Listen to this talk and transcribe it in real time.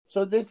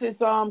So this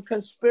is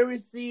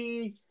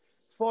Conspiracy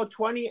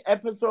 420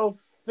 episode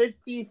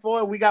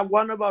 54. We got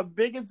one of our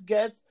biggest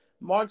guests,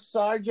 Mark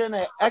Sargent,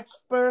 an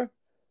expert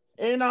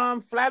in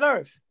flat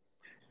Earth.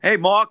 Hey,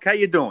 Mark, how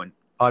you doing?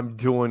 I'm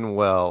doing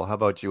well. How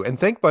about you? And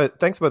thanks by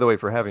the way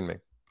for having me.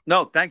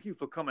 No, thank you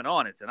for coming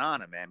on. It's an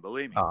honor, man.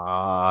 Believe me.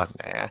 Nah.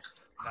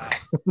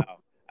 No.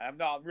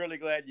 I'm really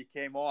glad you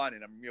came on,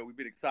 and we've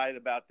been excited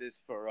about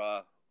this for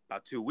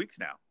about 2 weeks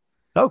now.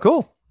 Oh,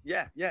 cool.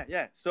 Yeah.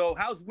 So,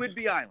 how's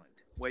Whidbey Island,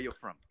 where you're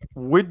from?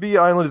 Whidbey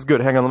Island is good.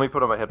 Hang on, let me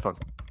put on my headphones.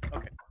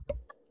 Okay.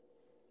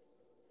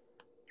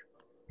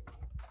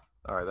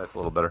 All right, that's a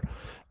little better.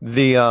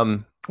 The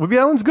Whidbey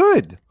Island's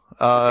good.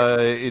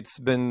 It's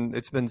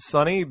been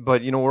sunny,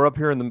 but we're up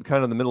here in the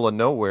kind of the middle of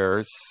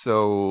nowhere,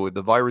 so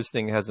the virus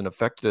thing hasn't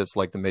affected us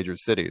like the major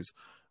cities.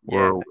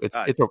 Where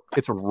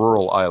it's a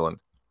rural island.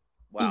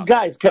 Wow.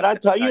 Guys, can I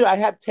tell you, I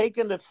have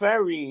taken the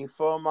ferry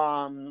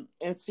from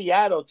in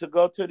Seattle to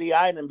go to the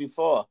island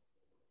before.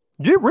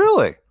 Yeah,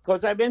 really?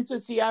 Because I've been to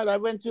Seattle. I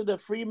went to the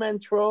Freeman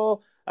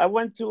Troll. I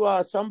went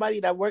to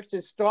somebody that works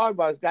at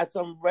Starbucks.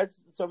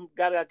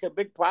 Got like a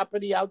big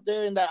property out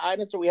there in that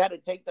island, so we had to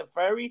take the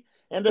ferry.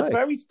 And the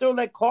ferry still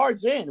let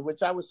cars in,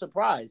 which I was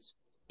surprised.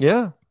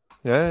 Yeah.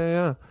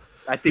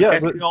 I think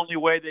that's the only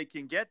way they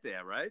can get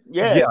there, right?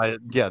 Yeah.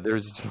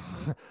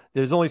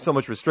 There's only so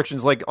much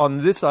restrictions. Like on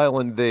this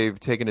island, they've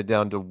taken it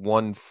down to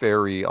one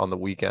ferry on the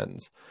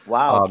weekends.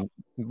 Wow.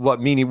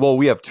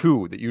 We have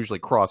two that usually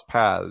cross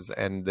paths,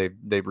 and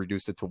they've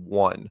reduced it to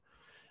one.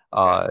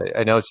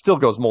 I know it still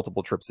goes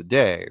multiple trips a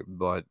day,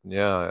 but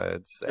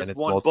it's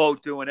one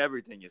boat doing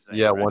everything. You're saying,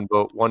 yeah, right?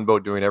 one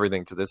boat doing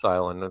everything to this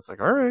island. It's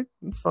like, all right,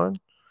 it's fine.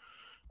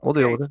 We'll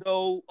deal with it.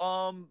 So,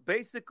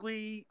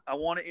 basically, I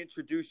want to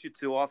introduce you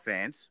to our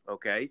fans.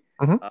 Okay,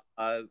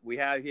 mm-hmm. We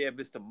have here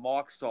Mr.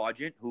 Mark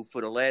Sargent, who for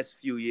the last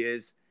few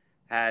years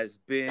has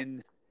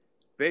been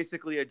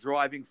basically a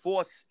driving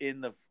force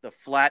in the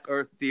flat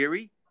Earth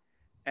theory,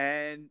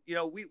 and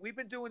we've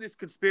been doing this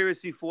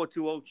Conspiracy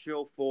 420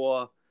 show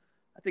for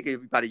I think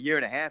about a year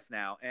and a half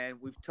now, and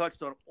we've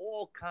touched on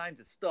all kinds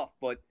of stuff.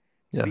 But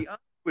to be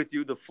honest with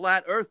you, the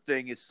flat Earth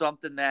thing is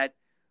something that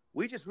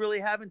we just really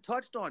haven't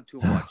touched on too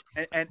much.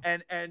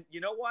 And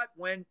you know what?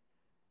 When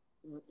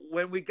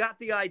we got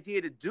the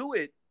idea to do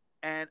it,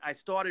 and I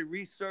started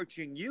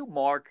researching you,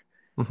 Mark,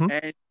 mm-hmm.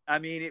 and I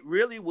mean, it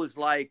really was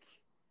like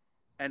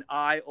an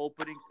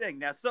eye-opening thing.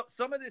 Now,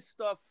 some of this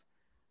stuff,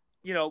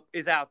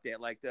 is out there,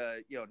 like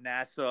the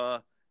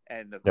NASA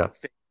and the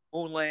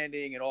moon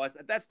landing and all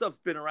that. That stuff's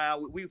been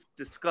around. We've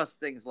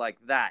discussed things like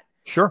that.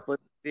 Sure. But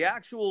the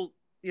actual,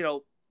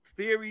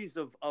 theories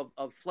of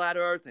flat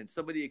Earth and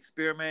some of the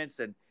experiments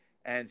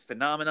and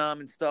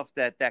phenomenon and stuff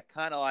that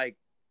kind of like,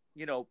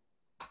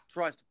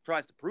 tries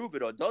to prove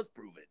it or does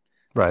prove it.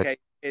 Right. Okay.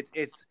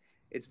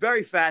 It's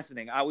very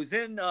fascinating. I was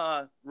in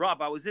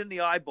Rob. I was in the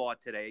iBar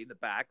today in the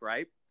back,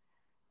 right,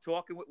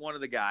 talking with one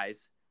of the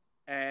guys,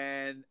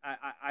 and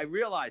I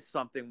realized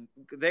something.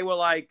 They were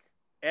like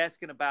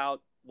asking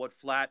about what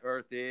flat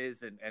Earth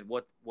is and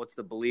what's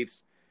the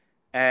beliefs,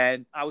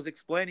 and I was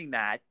explaining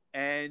that,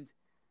 and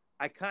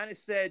I kind of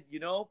said,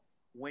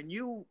 when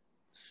you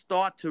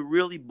start to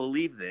really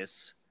believe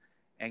this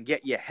and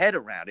get your head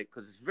around it,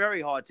 because it's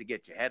very hard to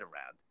get your head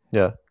around.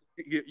 Yeah.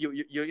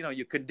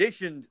 You're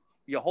conditioned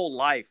your whole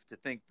life to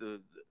think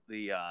the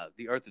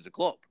Earth is a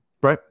globe.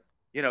 Right.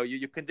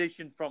 You're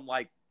conditioned from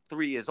like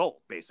 3 years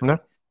old, basically. Yeah.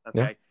 Okay.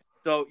 Yeah.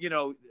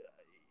 So,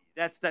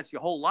 that's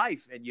your whole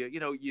life. And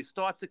you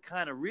start to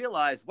kind of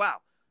realize, wow,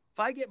 if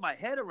I get my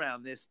head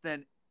around this,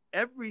 then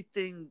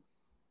everything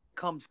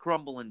comes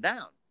crumbling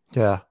down.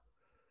 Yeah.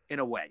 In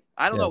a way.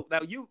 I don't know.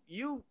 Now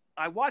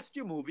I watched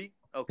your movie.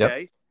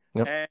 Okay.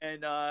 Yep.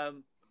 And,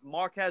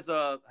 Mark has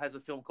a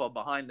film called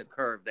Behind the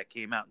Curve that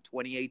came out in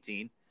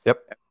 2018.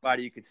 Yep.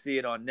 Everybody, you can see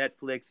it on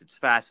Netflix. It's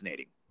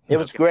fascinating. It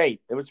was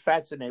great. It was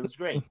fascinating. It was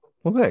great.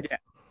 Well, thanks.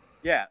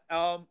 Yeah.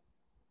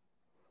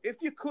 If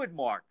you could,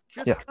 Mark,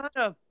 just kind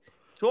of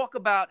talk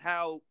about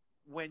how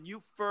when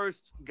you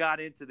first got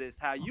into this,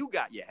 how you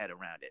got your head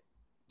around it.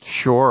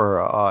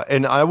 Sure.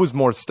 And I was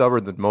more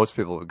stubborn than most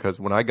people because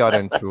when I got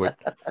into it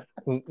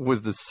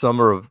was the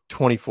summer of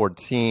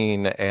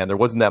 2014 and there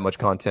wasn't that much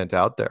content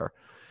out there.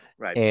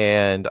 Right.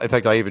 And in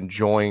fact, I even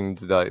joined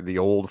the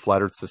old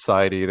Flat Earth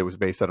Society that was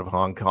based out of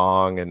Hong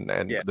Kong, and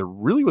there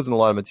really wasn't a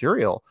lot of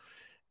material.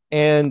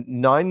 And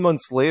 9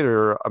 months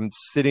later, I'm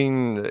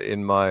sitting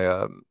in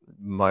my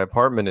my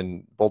apartment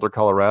in Boulder,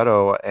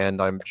 Colorado, and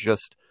I'm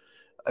just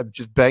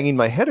banging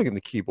my head against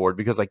the keyboard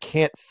because I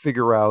can't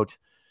figure out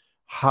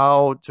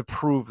how to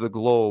prove the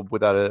globe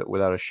without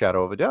a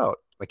shadow of a doubt.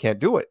 I can't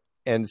do it.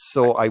 And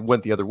so I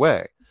went the other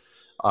way.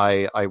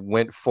 I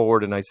went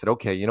forward and I said,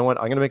 okay, you know what?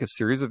 I'm going to make a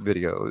series of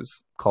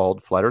videos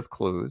called Flat Earth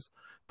Clues,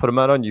 put them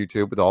out on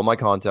YouTube with all my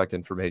contact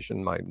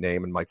information, my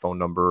name and my phone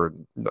number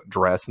and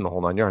address and the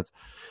whole 9 yards,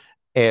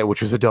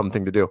 which was a dumb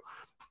thing to do.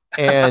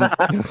 And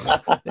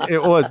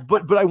it was,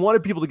 but I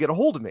wanted people to get a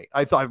hold of me.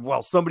 I thought,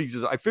 well,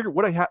 I figured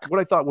what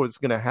I thought was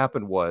going to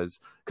happen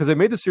was, because I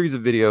made the series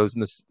of videos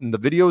and the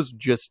videos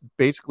just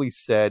basically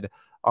said,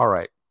 all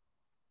right,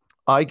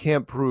 I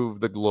can't prove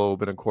the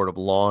globe in a court of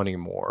law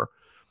anymore.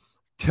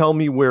 Tell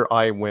me where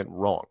I went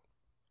wrong.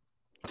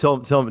 Tell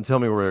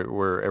me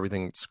where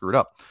everything screwed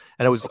up.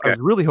 And I was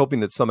really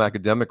hoping that some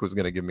academic was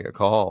going to give me a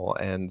call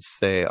and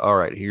say, all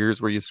right,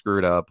 here's where you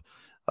screwed up.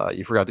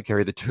 You forgot to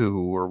carry the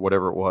 2 or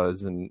whatever it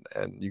was, and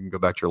you can go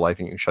back to your life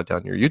and you can shut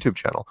down your YouTube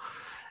channel.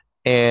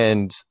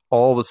 And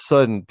all of a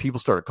sudden, people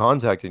started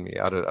contacting me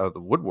out of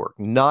the woodwork.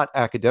 Not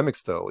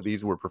academics, though.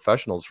 These were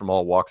professionals from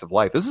all walks of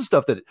life. This is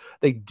stuff that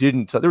they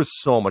didn't. There was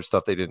so much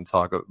stuff they didn't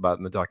talk about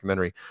in the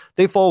documentary.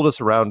 They followed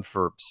us around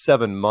for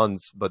 7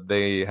 months, but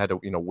they had to,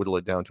 whittle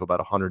it down to about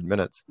 100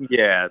 minutes.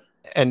 Yeah.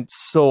 And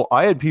so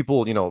I had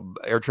people,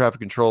 air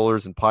traffic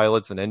controllers and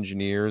pilots and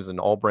engineers and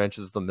all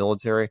branches of the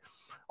military.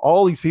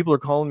 All these people are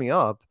calling me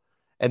up.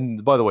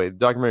 And by the way, the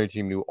documentary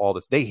team knew all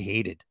this. They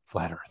hated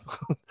Flat Earth.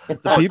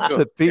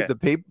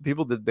 the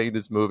people that made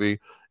this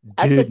movie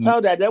I could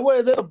tell that. They were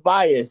a little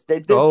biased. They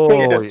did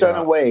take it a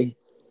certain way.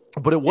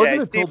 But it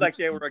wasn't it seemed like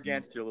they were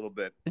against you a little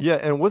bit. Yeah,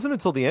 and it wasn't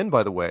until the end,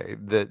 by the way,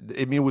 that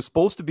it was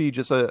supposed to be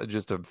just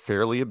a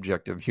fairly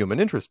objective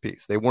human interest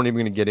piece. They weren't even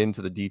going to get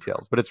into the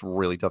details, but it's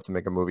really tough to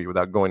make a movie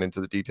without going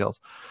into the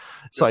details,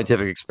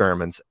 scientific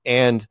experiments.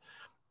 And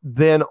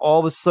then all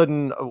of a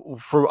sudden,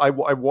 I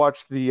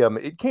watched the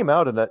it came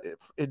out and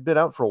it'd been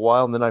out for a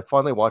while, and then I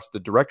finally watched the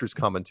director's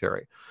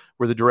commentary,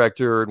 where the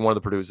director and one of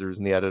the producers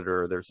and the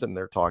editor, they're sitting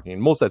there talking,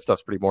 and most of that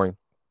stuff's pretty boring.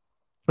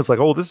 It's like,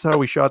 oh, this is how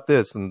we shot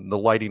this, and the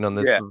lighting on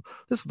this,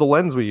 this is the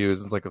lens we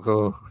use. It's like,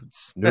 oh,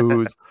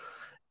 snooze.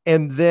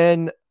 And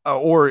then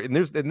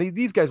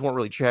these guys weren't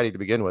really chatty to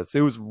begin with, so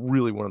it was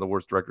really one of the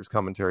worst director's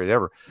commentary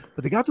ever.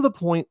 But they got to the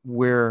point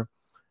where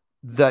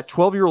that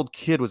 12-year-old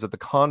kid was at the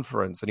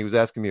conference and he was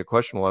asking me a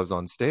question while I was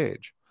on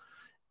stage,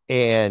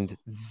 and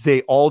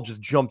they all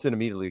just jumped in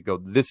immediately and go,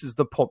 this is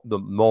the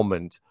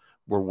moment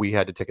where we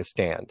had to take a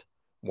stand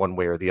one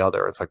way or the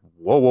other. It's like,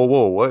 whoa,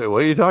 what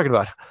are you talking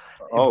about?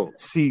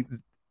 See,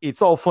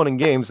 it's all fun and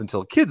games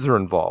until kids are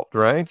involved,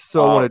 right?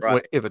 So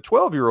if a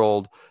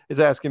 12-year-old is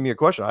asking me a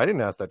question, I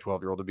didn't ask that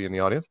 12-year-old to be in the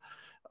audience.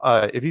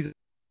 If he's,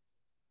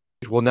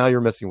 well, now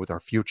you're messing with our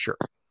future.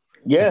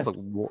 Yeah,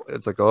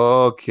 it's like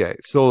okay.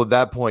 So at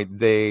that point,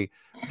 they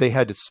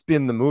had to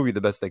spin the movie the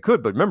best they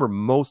could. But remember,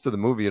 most of the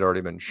movie had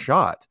already been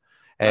shot,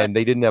 and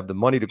they didn't have the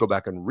money to go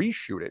back and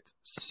reshoot it.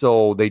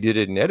 So they did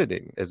it in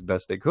editing as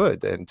best they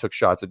could and took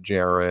shots at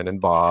Jaron and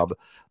Bob.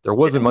 There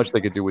wasn't much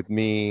they could do with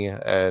me,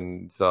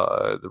 and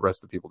the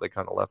rest of the people they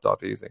kind of left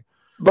off easy.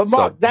 But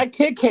Mark, that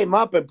kid came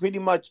up and pretty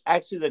much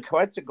actually the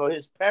Quetzalcoatl,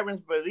 his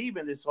parents believe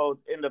in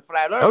in the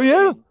flat earth. Oh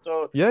yeah. Thing.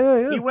 So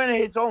yeah. He went in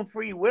his own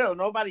free will.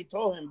 Nobody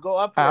told him go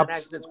up there and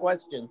ask this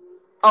question.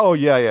 Oh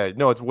yeah.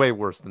 No, it's way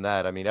worse than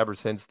that. I mean, ever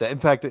since that. In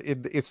fact,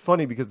 it's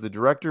funny because the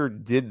director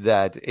did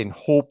that in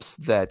hopes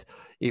that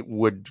it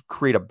would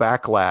create a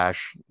backlash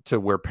to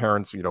where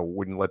parents,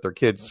 wouldn't let their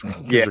kids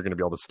because they're going to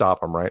be able to stop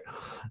them, right?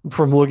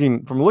 From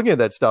looking at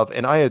that stuff.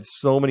 And I had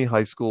so many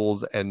high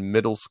schools and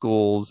middle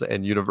schools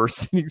and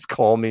universities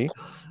call me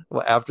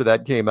after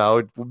that came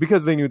out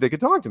because they knew they could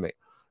talk to me.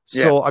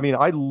 So, I mean,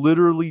 I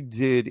literally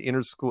did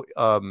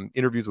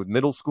interviews with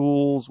middle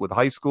schools, with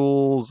high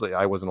schools.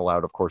 I wasn't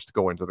allowed, of course, to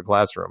go into the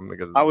classroom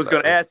because I was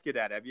going to ask you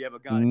that. Have you ever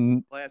gone into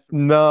the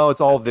classroom? No,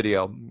 it's all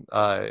video.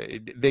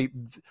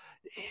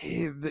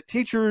 The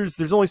teachers,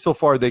 there's only so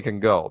far they can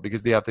go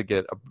because they have to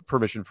get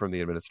permission from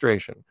the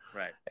administration.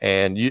 Right.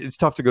 And it's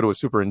tough to go to a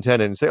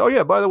superintendent and say, oh,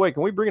 yeah, by the way,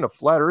 can we bring in a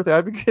flat earth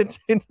advocate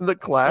into the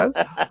class?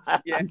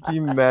 Can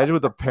you imagine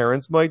what the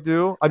parents might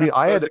do? I mean,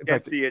 I had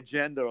against the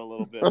agenda a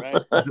little bit,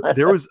 right?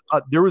 there was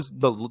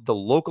the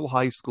local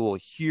high school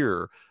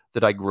here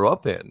that I grew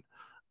up in.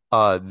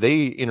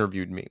 They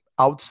interviewed me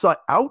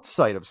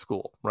outside of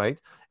school, right?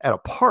 At a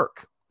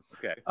park.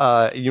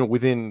 Okay.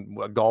 Within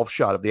a golf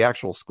shot of the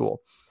actual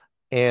school.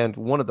 And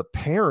one of the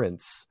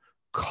parents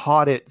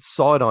saw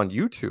it on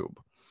YouTube,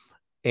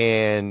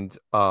 and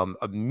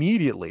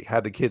immediately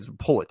had the kids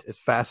pull it as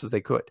fast as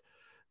they could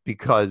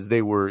because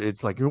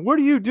it's like, what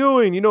are you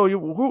doing?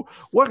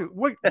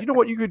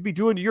 What you could be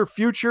doing to your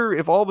future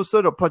if all of a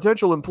sudden a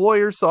potential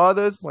employer saw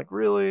this? It's like,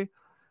 really?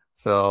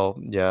 So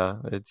yeah,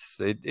 it's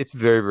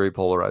very, very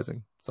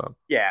polarizing. So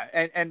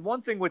yeah, and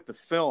one thing with the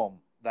film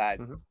that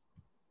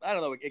I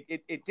don't know,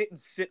 it didn't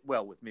sit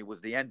well with me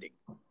was the ending.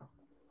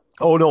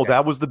 Oh no,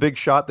 that was the big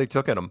shot they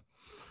took at him.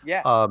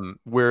 Yeah.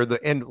 Where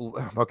the end.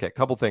 Okay, a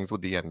couple things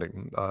with the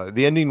ending.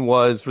 The ending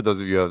was, for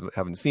those of you who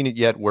haven't seen it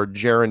yet, where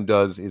Jaron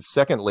does his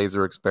second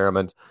laser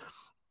experiment,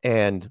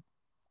 and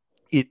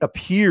it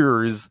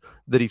appears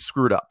that he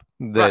screwed up.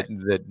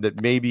 That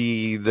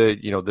maybe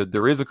that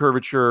there is a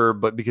curvature,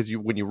 but because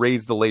when you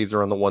raise the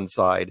laser on the one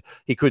side,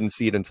 he couldn't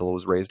see it until it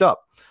was raised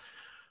up.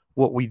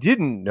 What we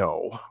didn't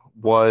know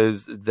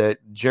was that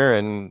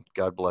Jaron,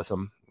 God bless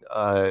him,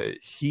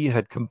 he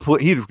had I'm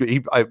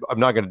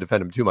not going to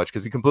defend him too much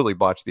because he completely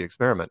botched the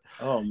experiment.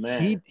 Oh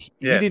man, he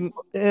didn't.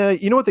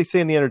 You know what they say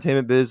in the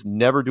entertainment biz?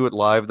 Never do it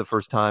live the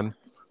first time.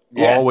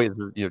 Yes.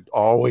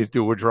 Always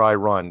do a dry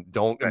run.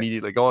 Don't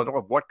immediately go on.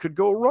 Oh, what could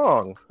go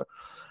wrong?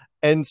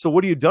 And so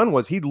what he had done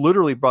was he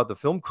literally brought the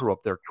film crew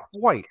up there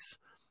twice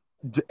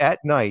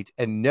at night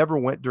and never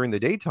went during the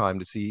daytime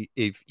to see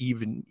if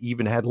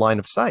even had line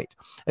of sight.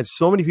 And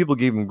so many people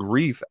gave him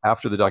grief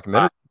after the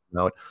documentary came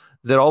out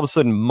that all of a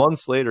sudden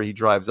months later he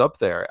drives up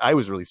there. I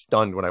was really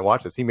stunned when I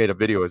watched this. He made a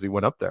video as he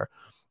went up there,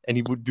 and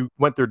he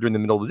went there during the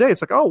middle of the day.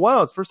 It's like, oh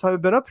wow, it's the first time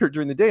I've been up here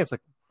during the day. It's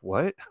like,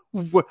 what?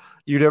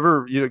 You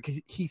never,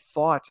 he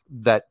thought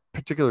that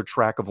particular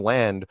tract of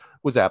land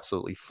was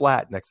absolutely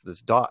flat next to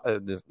this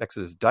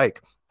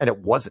dike, and it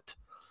wasn't.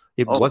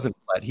 It wasn't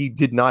flat. He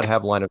did not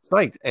have line of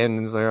sight, and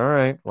he's like, all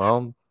right,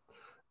 well,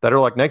 better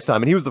luck next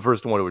time. And he was the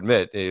first one to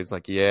admit, he's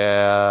like,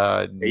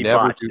 never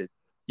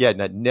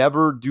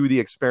do the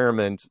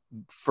experiment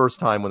first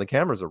time when the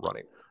cameras are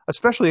running,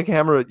 especially a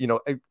camera.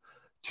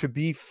 To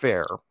be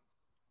fair,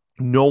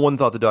 no one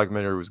thought the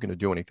documentary was going to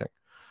do anything.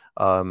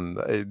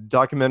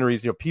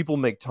 Documentaries, people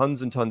make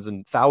tons and tons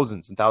and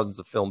thousands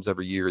of films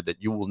every year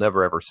that you will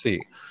never ever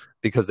see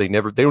because they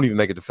don't even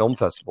make it to film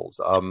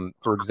festivals.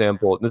 For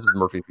example, this is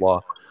Murphy's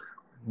Law.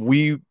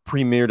 We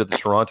premiered at the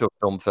Toronto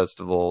Film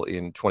Festival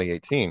in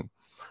 2018,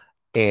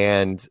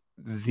 and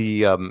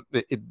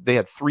they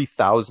had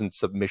 3,000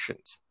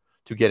 submissions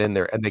to get in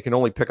there, and they can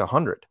only pick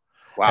 100.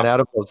 Wow. And out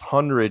of those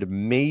 100,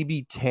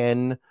 maybe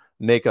 10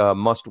 make a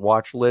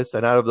must-watch list,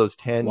 and out of those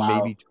 10,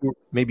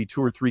 maybe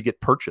two or three get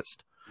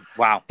purchased.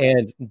 Wow.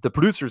 And the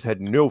producers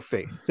had no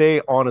faith.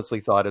 They honestly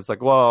thought it's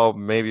like, well,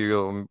 maybe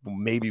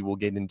we'll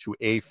get into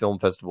a film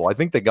festival. I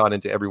think they got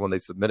into everyone they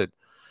submitted.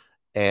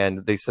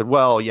 And they said,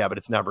 well, yeah, but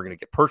it's never going to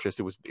get purchased.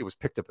 It was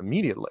picked up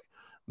immediately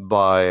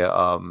by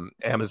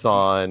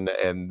Amazon,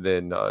 and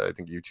then I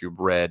think YouTube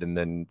Red, and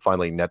then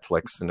finally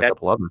Netflix and a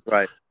couple others.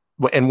 Right.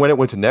 And when it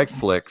went to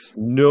Netflix,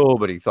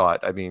 nobody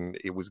thought,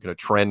 it was going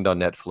to trend on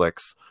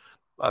Netflix.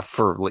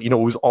 It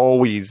was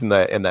always in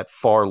that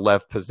far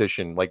left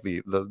position, like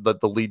the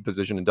lead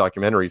position in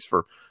documentaries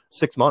for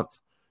 6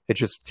 months. It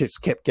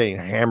just kept getting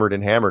hammered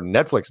and hammered.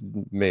 Netflix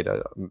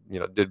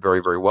did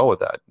very, very well with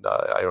that.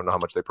 I don't know how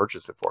much they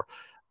purchased it for.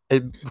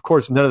 Of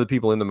course, none of the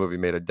people in the movie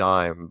made a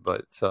dime,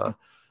 but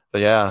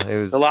yeah, it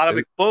was a lot of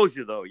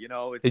exposure, though.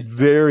 It's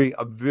very.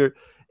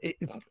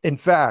 In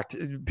fact,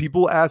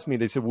 people asked me.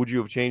 They said, "Would you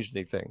have changed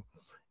anything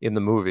in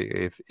the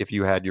movie if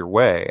you had your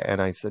way?"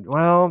 And I said,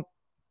 "Well,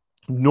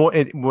 no."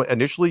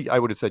 Initially, I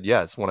would have said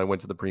yes when I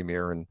went to the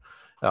premiere, and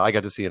I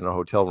got to see it in a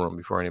hotel room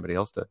before anybody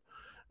else did.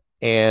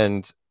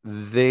 And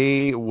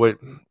they would.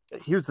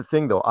 Here's the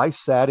thing, though. I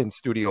sat in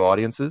studio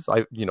audiences,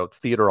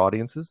 theater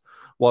audiences,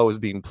 while it was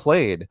being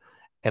played,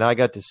 and I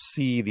got to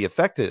see the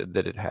effect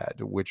that it had,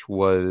 which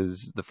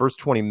was the first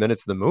 20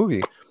 minutes of the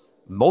movie.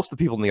 Most of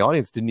the people in the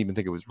audience didn't even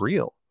think it was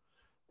real.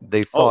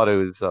 They thought it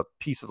was a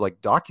piece of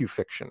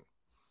docufiction.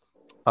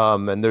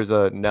 And there's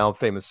a now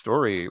famous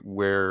story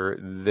where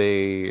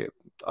they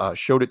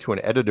showed it to an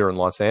editor in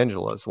Los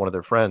Angeles, one of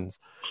their friends,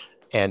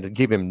 and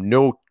gave him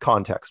no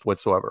context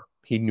whatsoever.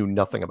 He knew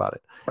nothing about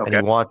it. Okay. And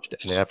he watched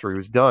it. And after he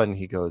was done,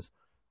 he goes,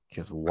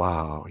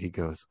 wow. He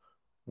goes,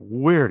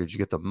 where did you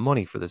get the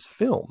money for this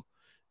film? And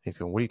he's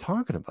going, what are you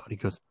talking about? He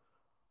goes,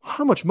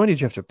 how much money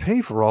did you have to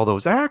pay for all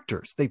those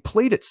actors? They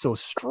played it so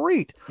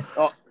straight.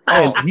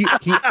 And he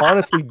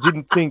honestly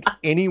didn't think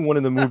anyone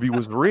in the movie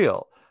was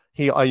real.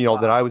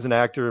 That I was an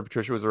actor,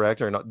 Patricia was an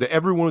actor, and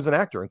everyone was an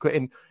actor.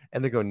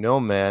 And they go, no,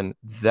 man,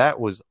 that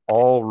was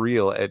all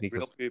real. And he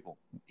goes,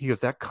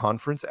 that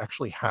conference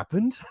actually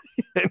happened.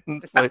 And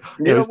it's like,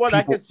 you know what?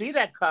 I could see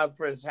that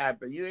conference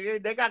happen.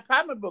 They got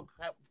comic book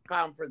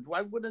conference.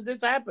 Why wouldn't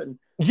this happen?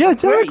 Yeah,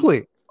 exactly.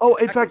 Great. Oh,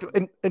 in fact,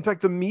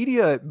 the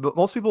media, but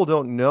most people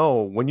don't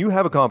know when you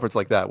have a conference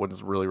like that, which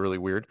is really, really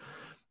weird.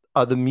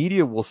 The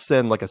media will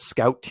send a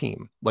scout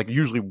team,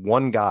 usually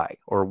one guy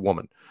or a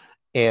woman,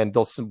 and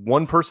they'll send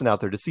one person out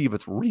there to see if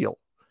it's real.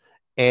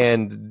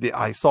 And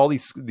I saw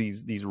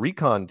these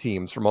recon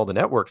teams from all the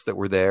networks that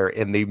were there,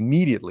 and they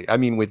immediately,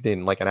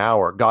 within an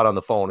hour, got on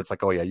the phone. It's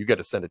like, oh yeah, you got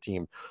to send a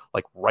team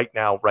right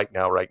now.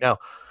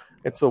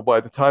 And so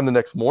by the time the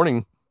next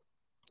morning,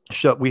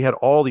 we had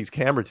all these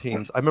camera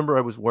teams. I remember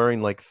I was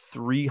wearing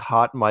 3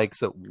 hot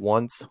mics at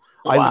once.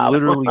 Wow.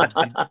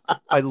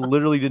 I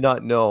literally did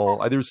not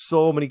know. There's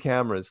so many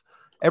cameras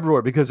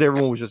everywhere because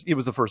everyone was it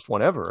was the first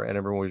one ever, and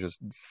everyone was just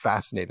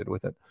fascinated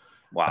with it.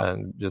 Wow.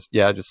 And just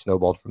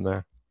snowballed from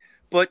there.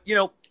 But,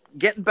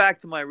 getting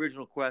back to my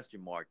original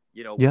question, Mark,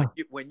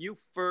 when you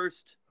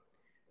first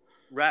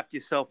wrapped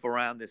yourself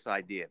around this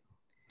idea,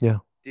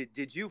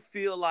 did you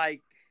feel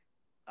like,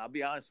 I'll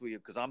be honest with you,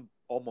 because I'm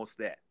almost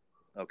there,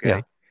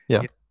 okay?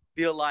 Yeah. You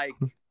feel like,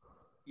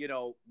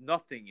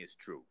 nothing is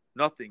true.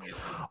 Nothing is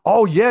true.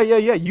 Oh, yeah.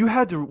 You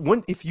had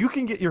to, if you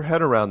can get your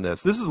head around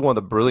this is one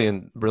of the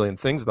brilliant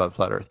things about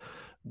Flat Earth.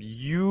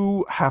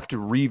 You have to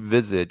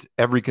revisit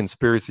every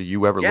conspiracy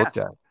you ever looked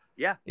at.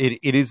 Yeah.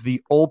 It is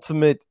the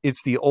ultimate,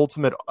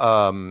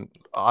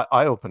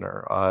 eye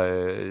opener,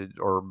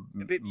 or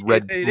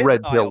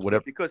red pill,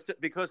 whatever.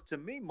 Because to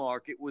me,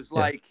 Mark, it was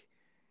like,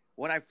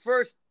 when I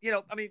first,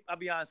 I'll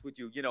be honest with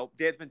you,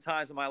 there's been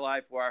times in my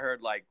life where I heard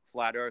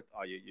Flat Earth,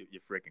 oh,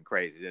 you're freaking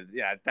crazy.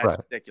 Yeah, that's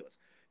ridiculous.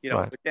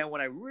 Right. But then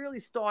when I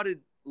really started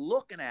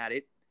looking at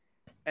it,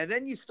 and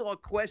then you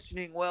start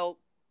questioning, well,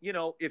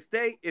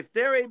 if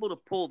they're able to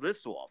pull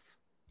this off,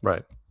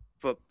 right,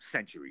 for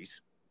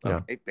centuries,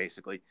 yeah,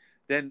 basically,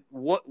 then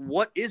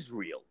what is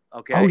real?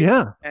 Okay. Oh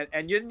yeah.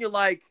 And then you're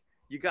like,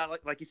 you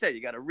got like you said,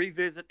 you got to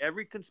revisit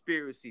every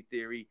conspiracy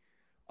theory,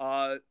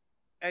 and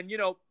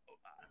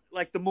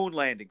like the moon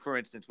landing, for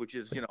instance, which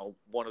is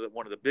one of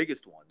the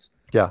biggest ones.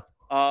 Yeah.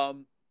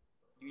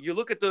 You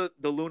look at the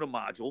lunar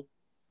module,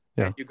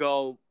 and you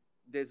go,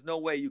 there's no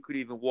way you could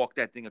even walk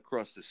that thing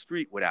across the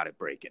street without it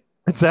breaking.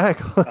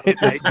 Exactly. Okay.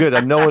 That's good.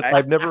 I know it.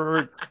 I've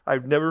never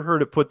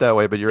heard it put that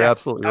way, but you're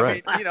absolutely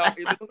right. I mean,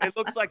 it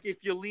looks like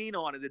if you lean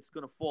on it, it's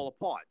going to fall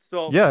apart.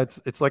 So yeah,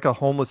 it's like a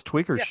homeless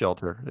tweaker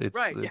shelter. It's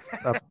right.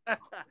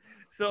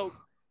 So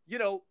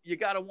you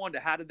got to wonder,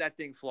 how did that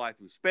thing fly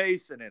through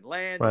space and then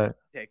land, and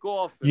take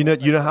off? You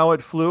know how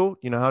it flew?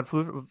 You know how it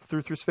flew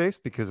through space?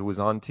 Because it was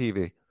on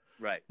TV.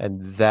 Right.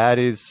 And that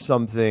is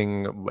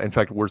something, in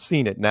fact, we're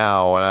seeing it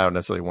now, and I don't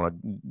necessarily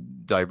want to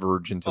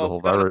diverge into the whole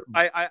virus.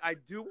 I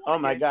do. Oh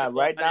my God!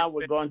 Right now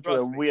we're going through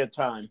a weird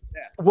time.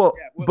 Yeah. Well,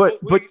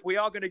 but we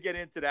are going to get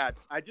into that.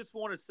 I just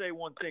want to say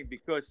one thing,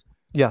 because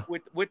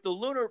with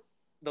the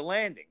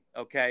landing,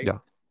 okay. Yeah.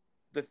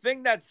 The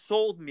thing that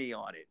sold me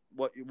on it,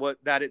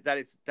 that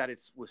it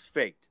was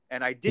faked,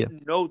 and I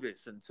didn't know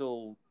this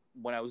until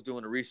when I was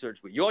doing the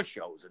research with your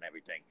shows and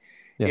everything,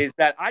 is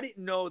that I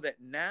didn't know that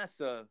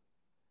NASA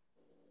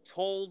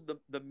told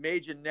the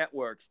major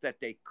networks that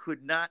they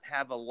could not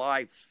have a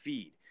live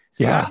feed.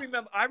 See,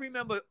 I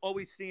remember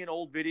always seeing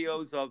old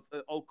videos of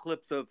old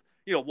clips of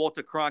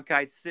Walter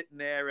Cronkite sitting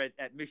there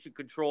at Mission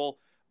Control.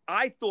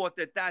 I thought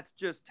that that's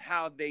just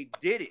how they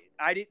did it.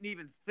 I didn't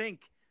even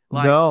think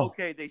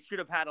okay, they should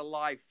have had a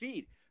live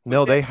feed.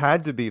 But they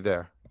had to be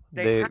there.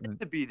 They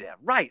had to be there,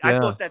 right? I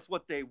thought that's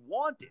what they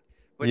wanted.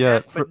 But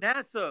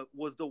NASA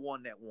was the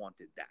one that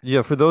wanted that.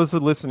 Yeah, for those who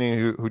are listening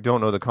who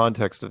don't know the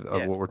context of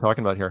what we're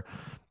talking about here,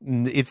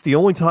 it's the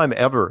only time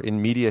ever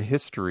in media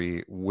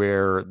history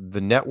where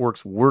the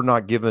networks were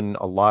not given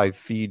a live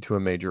feed to a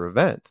major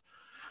event,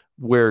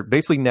 where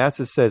basically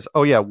NASA says,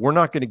 oh yeah, we're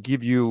not going to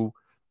give you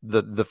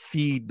the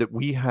feed that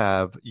we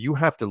have. You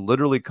have to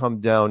literally come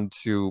down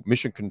to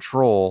Mission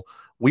Control.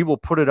 We will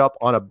put it up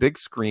on a big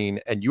screen,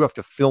 and you have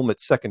to film it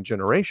second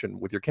generation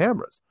with your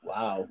cameras.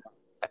 Wow.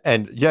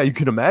 And yeah, you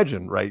can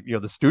imagine, right?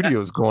 The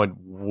studio's going,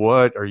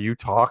 "What are you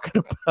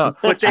talking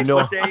about?" But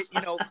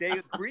they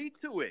agreed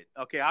to it.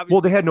 Okay, obviously.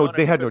 Well,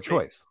 they had no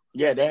choice.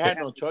 Yeah, they had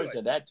no choice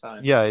at that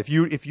time. Yeah, if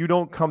you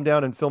don't come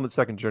down and film it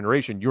second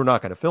generation, you're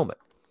not going to film it.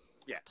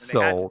 Yeah, and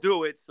they had to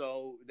do it.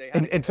 So they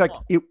had. In fact,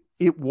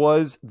 it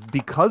was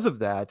because of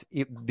that.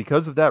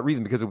 Because of that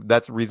reason, because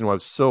that's the reason why it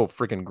was so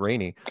freaking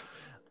grainy.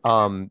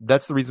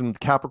 That's the reason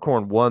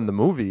Capricorn 1, the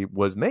movie,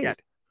 was made. Yeah,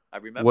 I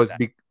remember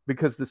that.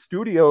 Because the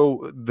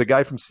studio, the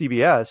guy from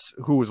CBS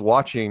who was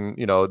watching,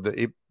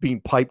 it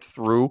being piped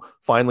through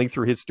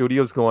his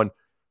studios, going,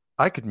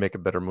 I could make a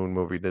better moon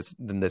movie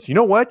than this. You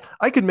know what?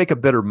 I could make a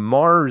better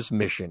Mars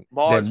mission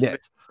than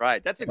this.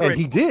 Right. That's a great. And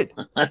he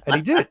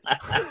did.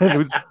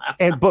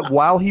 But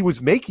while he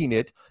was making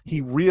it,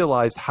 he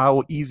realized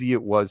how easy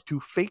it was to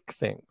fake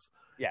things.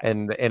 Yeah.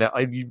 And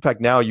in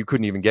fact, now you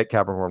couldn't even get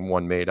Capricorn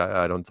 1 made,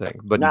 I don't think.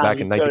 But back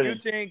in 19...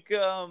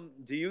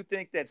 Do you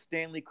think that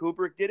Stanley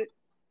Kubrick did it?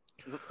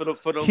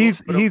 He's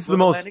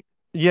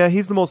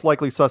the most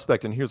likely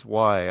suspect, and here's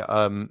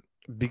why.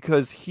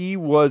 Because he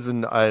was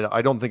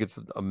I don't think it's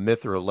a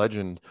myth or a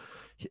legend.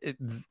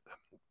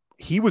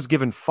 He was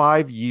given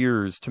 5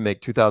 years to make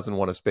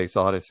 2001: A Space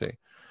Odyssey,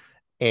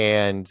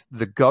 and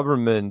the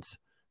government,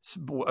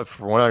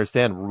 from what I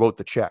understand, wrote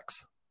the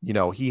checks.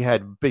 He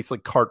had basically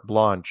carte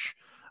blanche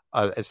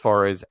as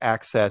far as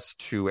access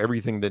to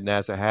everything that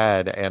NASA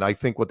had. And I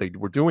think what they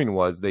were doing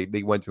was they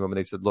went to him and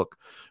they said, look,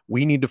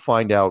 we need to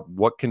find out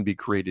what can be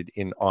created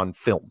on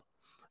film,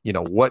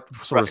 what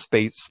sort of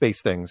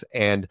space things.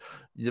 And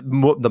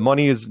the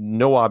money is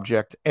no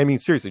object. I mean,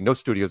 seriously, no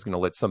studio is going to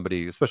let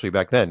somebody, especially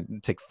back then,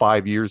 take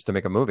 5 years to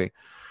make a movie.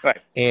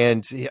 Right.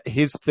 And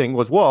his thing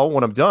was, well,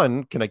 when I'm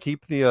done, can I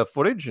keep the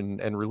footage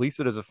and release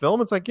it as a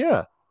film? It's like,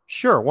 yeah.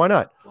 Sure, why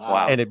not?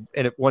 Wow. And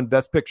it won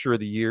Best Picture of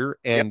the Year,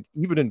 and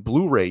even in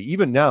Blu-ray,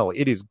 even now,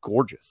 it is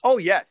gorgeous. Oh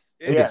yes,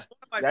 that's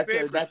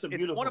a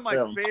beautiful film.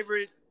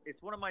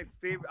 It's one of my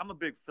favorite. I'm a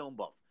big film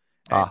buff.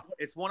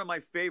 It's one of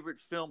my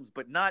favorite films,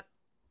 but not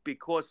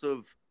because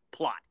of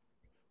plot.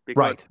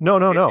 Right?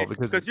 No.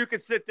 Because you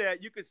could sit there,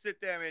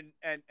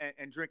 and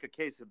drink a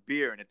case of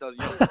beer, and it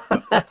doesn't.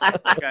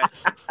 Okay?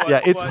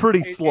 It's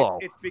pretty slow.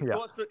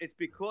 It's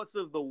because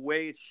of the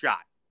way it's shot.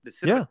 The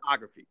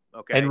cinematography,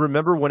 okay. And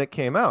remember when it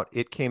came out?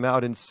 It came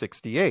out in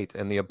 '68,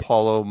 and the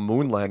Apollo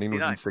moon landing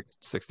was in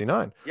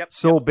 '69. Yep.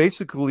 So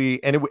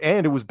basically, and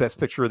it was Best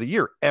Picture of the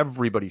Year.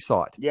 Everybody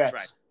saw it. Yes.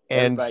 Right.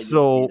 And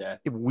so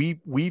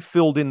we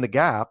filled in the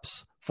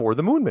gaps for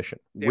the moon mission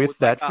with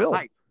that film.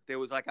 There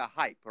was like a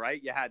hype, right?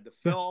 You had the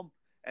film,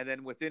 and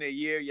then within a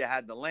year you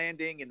had the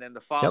landing, and then the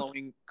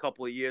following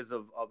couple of years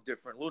of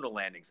different lunar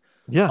landings.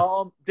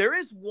 Yeah. There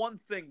is one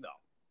thing though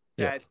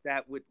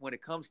that when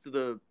it comes to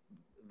the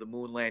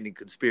moon landing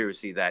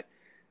conspiracy that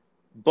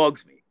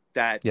bugs me,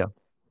 that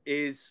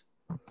is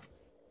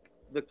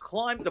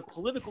the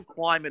political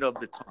climate of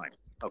the time.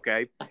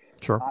 Okay,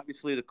 Sure.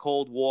 Obviously, the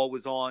Cold War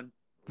was on.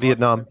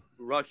 Vietnam.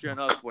 Russia and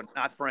us were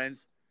not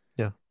friends.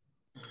 Yeah.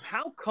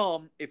 How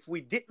come if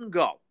we didn't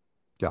go?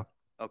 Yeah.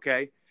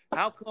 Okay.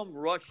 How come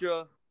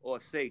Russia or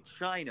say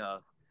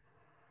China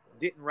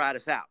didn't rat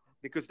us out?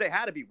 Because they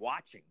had to be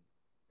watching,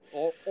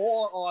 or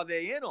are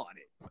they in on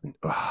it?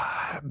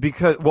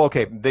 Because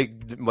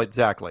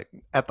exactly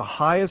at the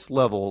highest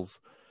levels.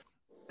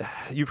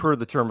 You've heard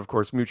the term, of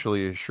course,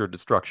 mutually assured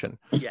destruction.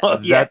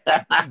 Yeah.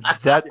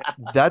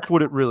 That's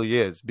what it really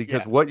is.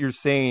 Because what you're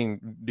saying,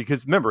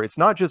 because remember, it's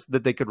not just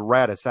that they could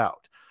rat us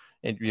out,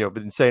 and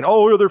but saying,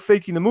 oh, they're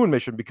faking the moon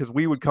mission, because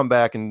we would come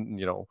back and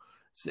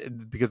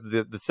because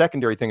the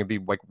secondary thing would be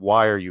like,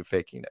 why are you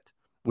faking it?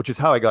 Which is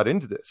how I got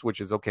into this.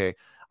 Which is okay.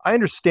 I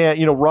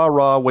understand, rah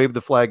rah, wave the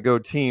flag, go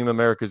team,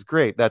 America's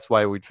great. That's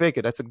why we'd fake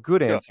it. That's a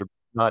good answer.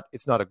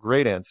 It's not a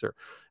great answer.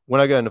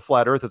 When I got into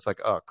flat Earth, it's like,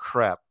 oh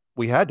crap.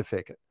 We had to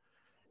fake it,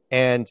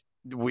 and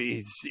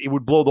it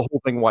would blow the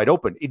whole thing wide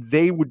open.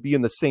 They would be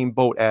in the same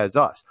boat as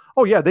us.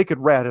 Oh yeah, they could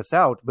rat us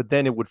out, but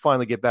then it would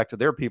finally get back to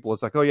their people.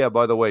 It's like, oh yeah,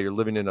 by the way, you're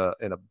living in a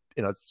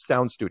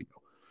sound studio,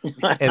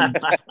 and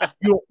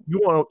you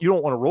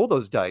don't want to roll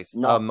those dice.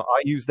 No.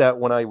 I used that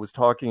when I was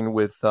talking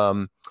with.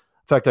 In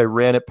fact, I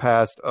ran it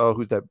past.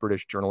 Who's that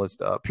British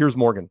journalist? Piers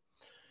Morgan.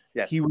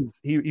 Yes. He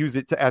was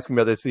asking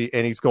about this,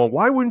 and he's going,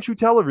 "Why wouldn't you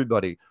tell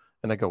everybody?"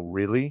 And I go,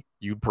 "Really?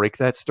 You break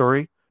that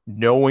story?"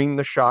 Knowing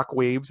the shock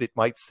waves it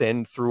might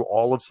send through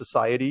all of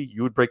society,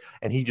 you would break.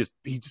 And he just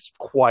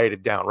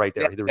quieted down right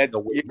there.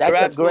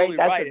 That's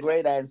a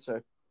great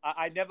answer.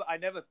 I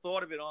never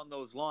thought of it on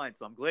those lines,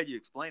 so I'm glad you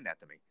explained that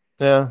to me.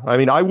 Yeah, I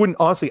mean, I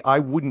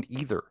wouldn't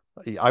either.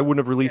 I wouldn't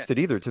have released it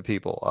either to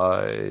people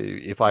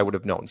if I would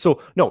have known.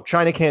 So no,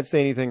 China can't say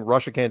anything,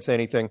 Russia can't say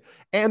anything,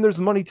 and there's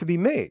money to be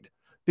made.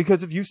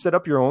 Because if you set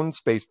up your own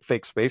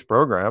fake space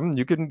program,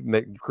 you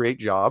can create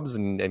jobs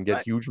and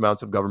get huge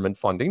amounts of government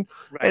funding,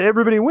 and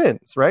everybody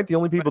wins, right? The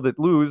only people that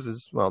lose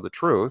is, the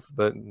truth,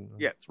 but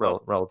it's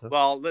relative.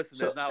 Well, listen,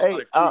 there's not a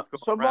lot of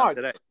truth going around Mark,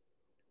 today.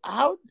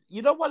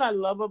 What I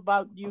love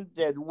about you,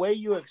 the way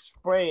you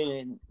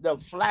explain the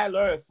flat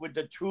Earth with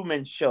the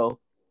Truman Show,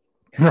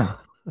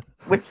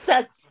 which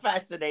that's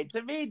fascinating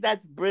to me.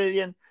 That's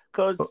brilliant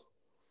because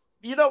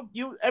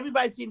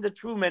everybody's seen the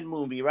Truman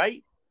movie,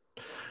 right?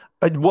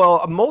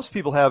 Well, most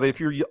people have.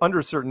 If you're under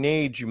a certain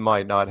age, you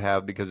might not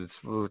have, because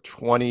it's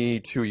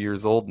 22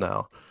 years old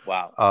now.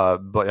 Wow.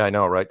 But I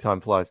know, right?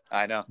 Time flies.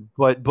 I know.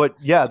 But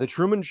yeah, the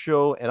Truman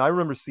Show, and I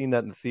remember seeing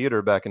that in the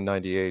theater back in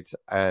 '98,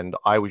 and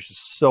I was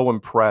just so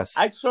impressed.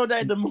 I saw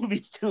that in the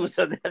movies too,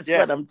 so that's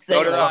what I'm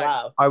saying.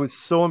 Wow. I was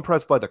so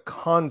impressed by the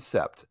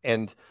concept,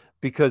 and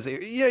because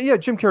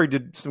Jim Carrey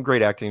did some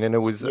great acting, and it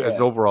was as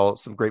overall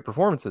some great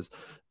performances.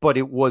 But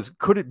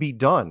could it be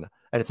done?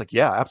 And it's like,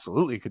 yeah,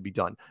 absolutely, it could be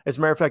done. As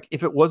a matter of fact,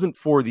 if it wasn't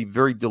for the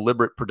very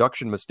deliberate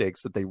production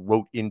mistakes that they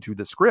wrote into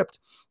the script,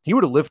 he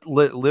would have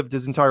lived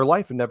his entire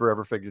life and never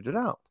ever figured it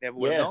out.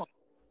 Yeah.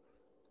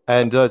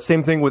 And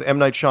same thing with M.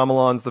 Night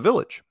Shyamalan's The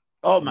Village.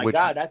 Oh my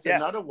God, that's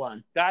another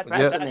one. That's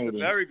a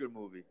very good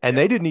movie. And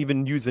they didn't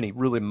even use any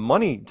really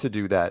money to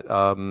do that.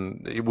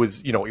 It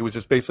was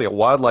just basically a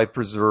wildlife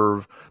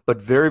preserve, but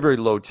very, very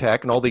low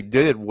tech. And all they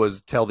did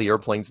was tell the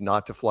airplanes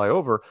not to fly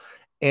over.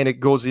 And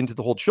it goes into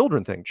the whole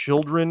children thing.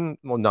 Children,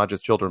 well, not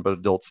just children, but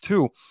adults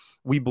too.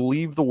 We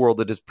believe the world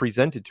that is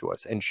presented to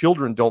us, and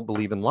children don't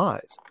believe in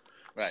lies.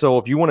 Right. So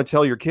if you want to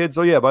tell your kids,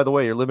 oh yeah, by the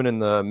way, you're living in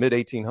the mid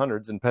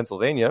 1800s in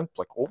Pennsylvania, it's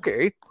like,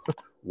 okay,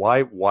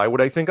 why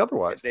would I think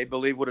otherwise? They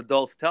believe what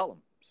adults tell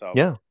them. So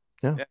yeah.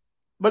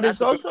 But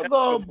it's also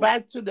going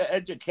back to the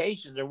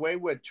education, the way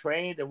we're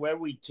trained, the way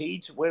we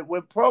teach.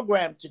 We're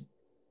programmed to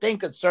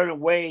think a certain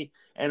way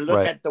and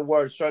look at the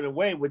world a certain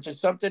way, which is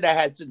something that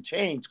hasn't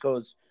changed,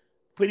 because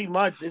pretty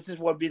much this is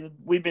what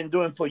we've been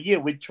doing for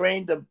years. We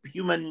trained the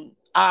human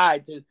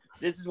eye to,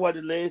 this is what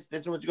it is,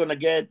 this is what you're gonna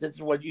get, this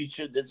is what you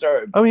should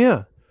deserve. Oh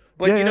yeah.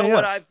 But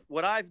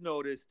what I've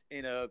noticed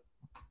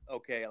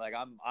like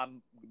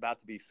I'm about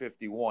to be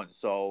 51,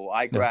 so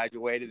I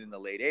graduated in the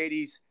late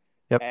 80s.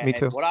 Yep, and me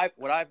too.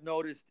 What I've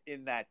noticed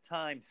in that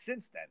time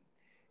since then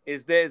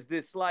is there's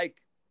this like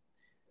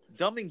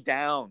dumbing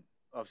down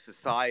of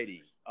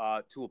society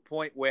to a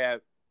point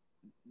where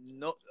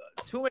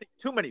too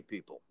many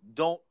people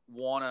don't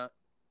want to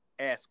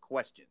ask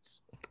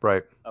questions.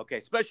 Right. Okay.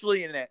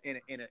 Especially in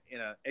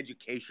a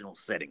educational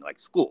setting like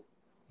school.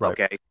 Right.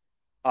 Okay.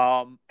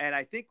 And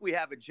I think we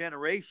have a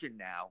generation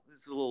now.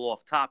 This is a little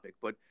off topic,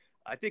 but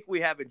I think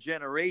we have a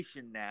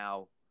generation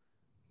now,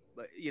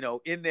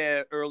 in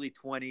their early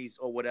 20s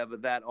or whatever,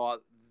 that are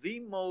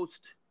the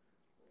most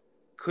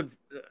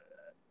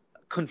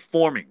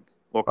conforming.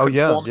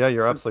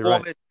 You're absolutely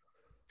right.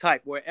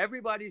 Type where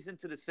everybody's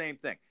into the same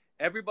thing.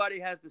 Everybody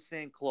has the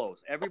same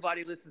clothes.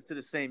 Everybody listens to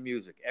the same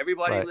music.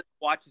 Everybody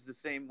watches the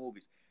same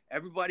movies.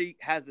 Everybody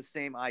has the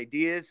same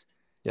ideas.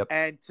 Yep.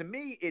 And to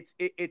me,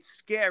 it's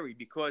scary,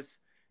 because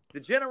the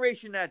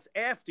generation that's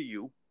after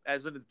you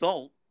as an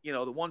adult,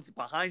 the ones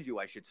behind you,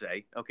 I should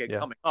say,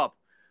 coming up,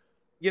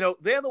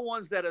 they're the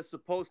ones that are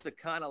supposed to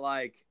kind of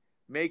like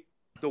make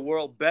the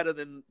world better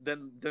than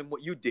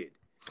what you did.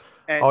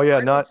 And oh yeah,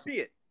 I not don't see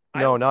it.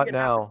 no, not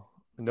now.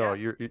 No,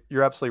 Yeah.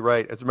 you're absolutely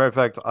right. As a matter of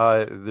fact,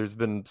 there's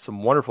been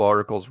some wonderful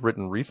articles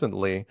written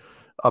recently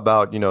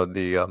about,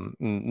 the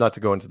not to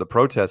go into the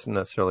protests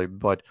necessarily,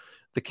 but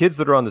the kids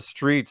that are on the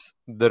streets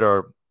that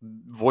are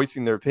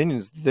voicing their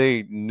opinions.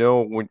 They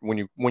know when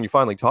you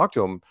finally talk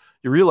to them,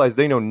 you realize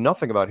they know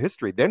nothing about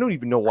history. They don't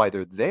even know why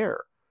they're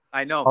there.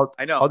 I know.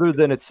 Other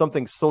than it's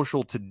something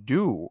social to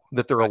do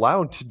that they're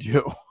allowed to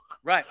do.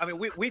 Right. I mean,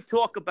 we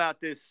talk about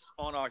this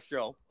on our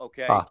show.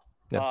 Okay.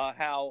 Yeah.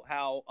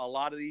 How a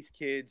lot of these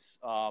kids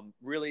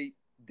really,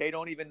 they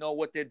don't even know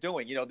what they're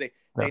doing.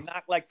 They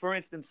knock, like, for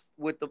instance,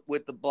 with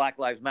the Black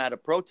Lives Matter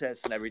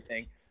protests and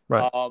everything.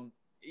 Right.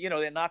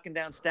 They're knocking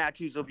down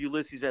statues of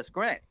Ulysses S.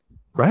 Grant.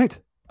 Right.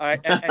 All right.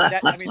 And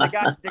that, I mean,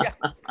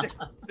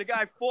 the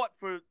guy fought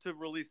to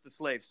release the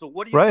slaves. So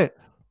what do you? Right.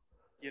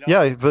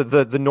 Yeah,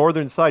 the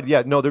northern side.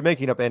 Yeah, no, they're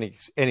making up any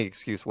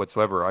excuse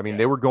whatsoever. I mean,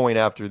 they were going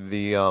after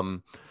the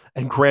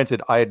and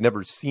granted, I had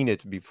never seen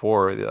it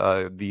before.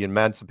 The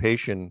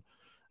Emancipation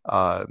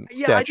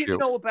statue. I didn't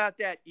know about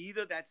that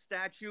either. That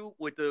statue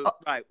with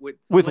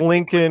with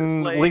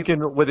Lincoln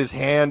with his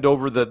hand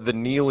over the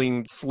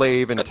kneeling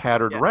slave in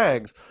tattered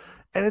rags,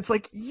 and it's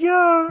like,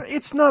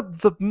 it's not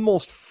the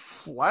most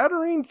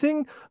flattering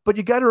thing, but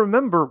you got to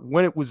remember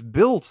when it was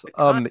built,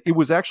 it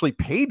was actually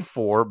paid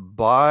for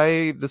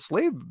by the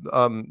slave,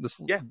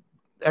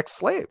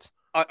 ex-slaves.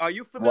 Are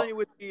you familiar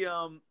with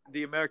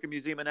the American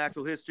Museum of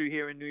Natural History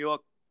here in New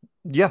York?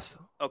 Yes.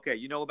 Okay,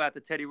 you know about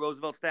the Teddy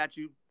Roosevelt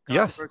statue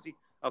Yes. controversy?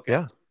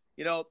 Okay.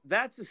 Yeah.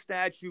 That's a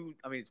statue.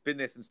 I mean, it's been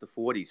there since the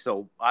 40s.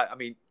 So I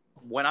mean,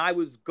 when I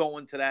was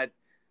going to that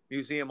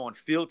museum on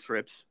field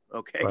trips,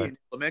 in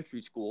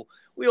elementary school,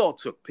 we all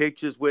took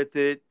pictures with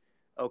it.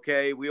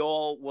 Okay, we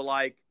all were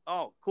like,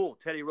 "Oh, cool,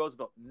 Teddy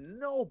Roosevelt."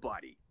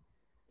 Nobody,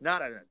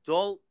 not an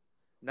adult,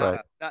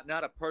 not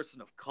a person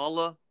of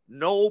color,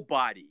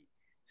 nobody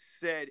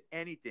said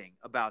anything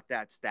about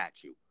that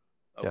statue.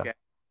 Okay,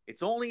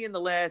 it's only in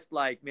the last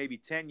maybe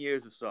 10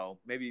 years or so,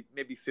 maybe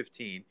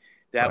 15,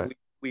 that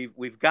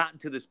we've gotten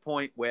to this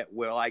point where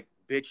we're like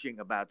bitching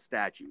about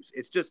statues.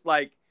 It's just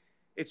like,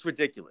 it's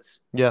ridiculous.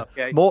 Yeah.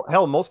 Okay?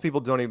 Hell, most people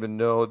don't even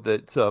know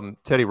that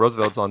Teddy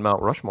Roosevelt's on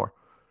Mount Rushmore.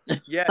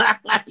 Yeah.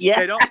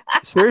 Yeah.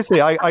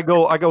 Seriously, I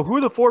go, who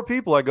are the four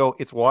people? I go,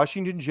 it's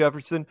Washington,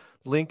 Jefferson,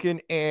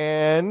 Lincoln,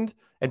 and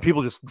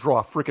people just draw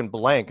a freaking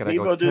blank. And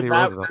people I go, it's Teddy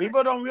Roosevelt.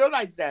 People don't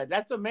realize that.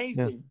 That's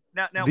amazing.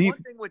 Yeah. Now,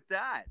 one thing with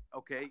that,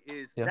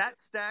 is that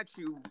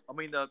statue, I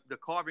mean, the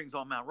carvings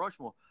on Mount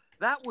Rushmore,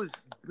 that was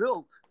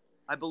built,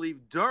 I believe,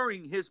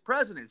 during his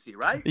presidency,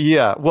 right?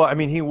 Yeah. Well, I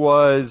mean, he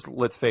was,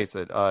 let's face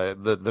it,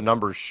 the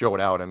numbers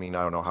showed out. I mean,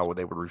 I don't know how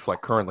they would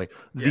reflect currently.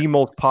 The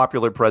most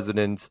popular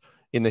president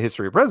in the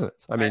history of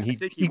presidents. I mean,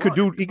 he could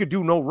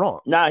do no wrong.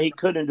 Nah, he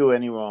couldn't do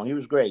any wrong. He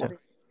was great.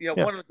 One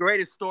of the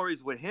greatest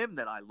stories with him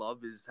that I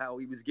love is how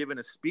he was giving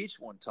a speech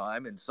one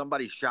time and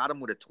somebody shot him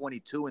with a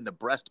 .22 in the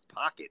breast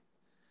pocket.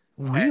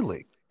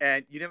 Really?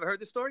 And you never heard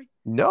the story?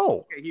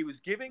 No. Okay, he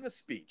was giving a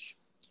speech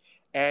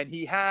and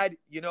he had,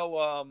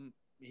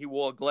 he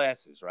wore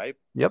glasses, right?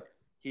 Yep.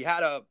 He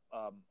had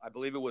I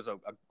believe it was a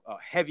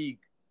heavy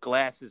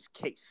glasses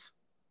case,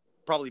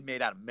 probably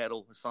made out of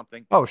metal or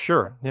something. Oh,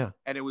 sure. Yeah.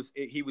 And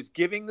he was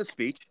giving the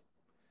speech.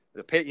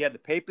 He had the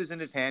papers in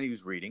his hand. He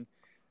was reading.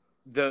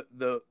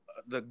 The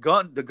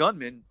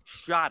gunman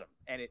shot him,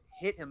 and it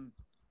hit him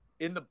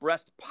in the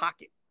breast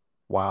pocket.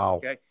 Wow.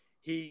 Okay.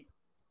 He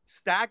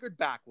staggered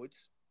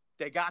backwards.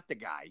 They got the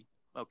guy.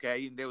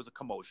 Okay. And there was a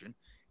commotion.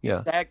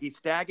 He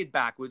staggered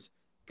backwards.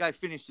 Guy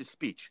finished his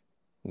speech.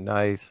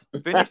 Nice.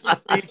 Finished his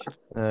speech.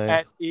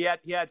 Nice. And he had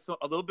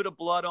a little bit of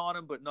blood on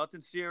him, but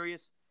nothing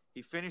serious.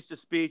 He finished the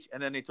speech,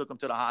 and then they took him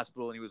to the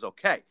hospital, and he was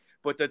okay.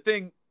 But the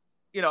thing,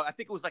 I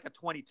think it was like a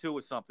 .22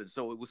 or something,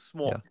 so it was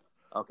small.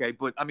 Yeah. Okay,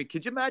 but I mean,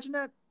 could you imagine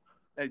that?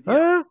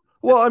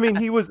 Well, I mean,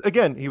 he was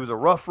a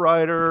Rough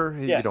Rider.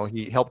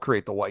 He helped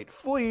create the White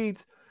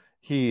Fleet.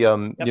 He,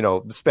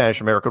 the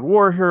Spanish-American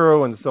War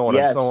hero, and so on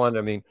and so on.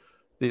 I mean,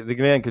 the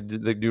man could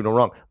do no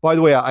wrong. By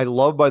the way, I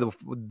love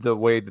the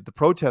way that the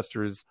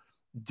protesters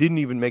didn't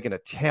even make an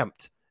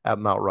attempt at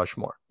Mount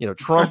Rushmore.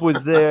 Trump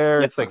was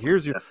there. It's like,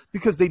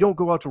 because they don't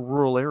go out to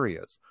rural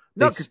areas.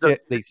 They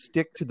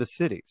stick to the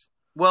cities.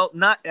 Well,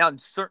 not out in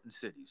certain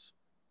cities,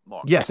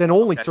 Mark. Yes, and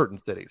only certain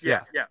cities.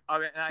 Yeah. I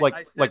mean,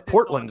 like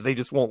Portland, they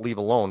just won't leave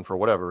alone for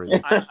whatever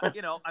reason.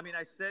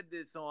 I said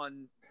this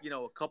on,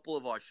 a couple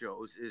of our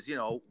shows is,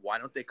 why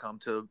don't they come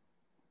to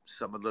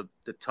some of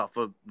the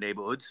tougher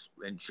neighborhoods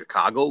in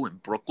Chicago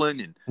and Brooklyn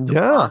and the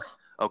Bronx,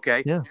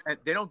 okay? Yeah. And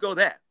they don't go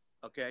there.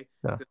 Okay,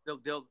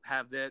 they'll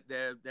have their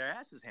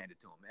asses handed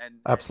to them, and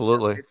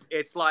absolutely,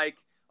 it's like,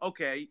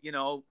 okay,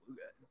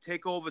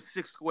 take over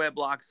 6 square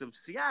blocks of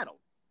Seattle.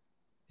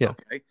 Yeah.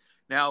 Okay.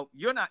 Now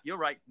you're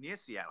right near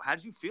Seattle. How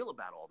did you feel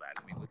about all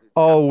that? I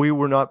mean, we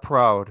were not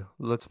proud.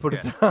 Let's put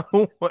it that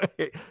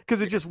way,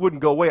 because it just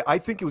wouldn't go away. I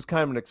think it was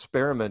kind of an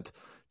experiment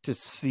to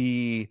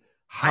see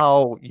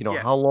how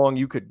how long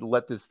you could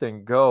let this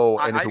thing go,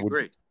 and if it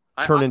would.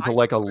 turn into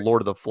like a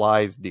Lord of the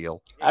Flies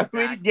deal.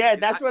 Exactly.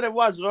 That's what it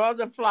was. Lord of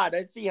the Flies.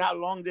 Let's see how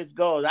long this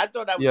goes. I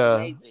thought that was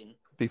amazing.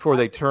 Before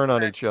they turn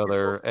on each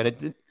other, and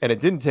it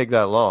didn't take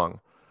that long.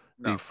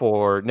 No.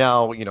 Before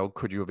now,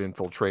 could you have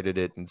infiltrated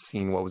it and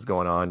seen what was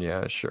going on?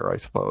 Yeah, sure, I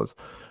suppose.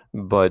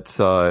 But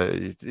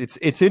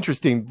it's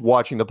interesting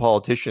watching the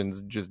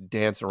politicians just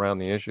dance around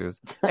the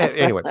issues.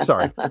 Anyway,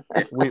 sorry,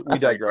 we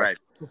digress.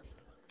 Right.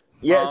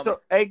 Yeah.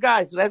 So, hey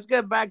guys, let's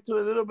get back to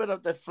a little bit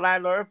of the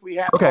flat Earth. We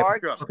have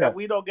art that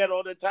we don't get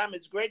all the time.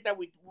 It's great that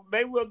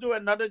maybe we'll do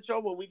another show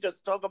where we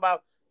just talk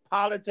about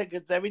politics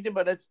and everything.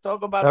 But let's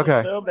talk about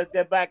the film. Let's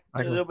get back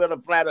to a little bit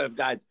of flat Earth,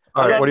 guys.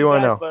 All right. What do you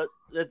want to know? But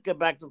let's get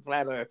back to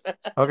flat Earth.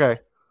 Okay.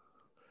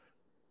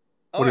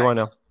 What do you want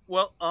to know?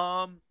 Well,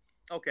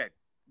 okay.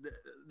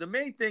 The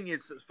main thing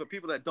is, for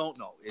people that don't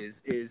know,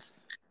 is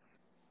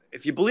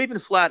if you believe in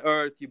flat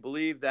Earth, you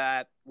believe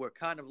that we're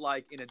kind of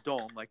like in a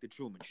dome, like the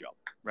Truman Show,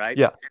 right?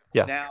 Yeah.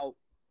 Now,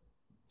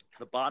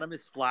 the bottom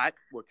is flat.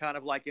 We're kind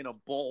of like in a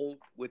bowl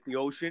with the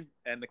ocean,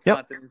 and the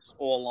continents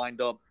all lined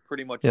up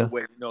pretty much the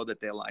way you know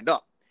that they're lined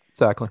up.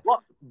 Exactly.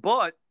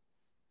 But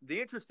the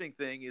interesting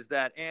thing is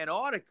that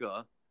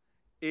Antarctica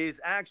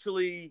is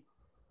actually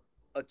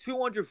a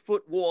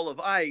 200-foot wall of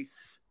ice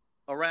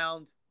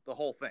around the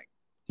whole thing.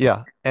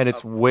 Yeah, and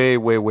it's way,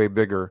 way, way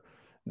bigger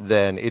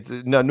than it's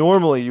now.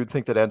 Normally, you'd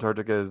think that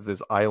Antarctica is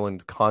this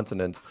island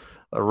continent,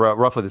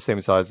 roughly the same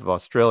size of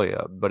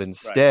Australia, but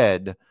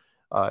instead,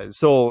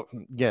 so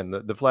again,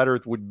 the flat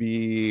Earth would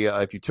be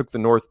if you took the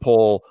North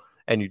Pole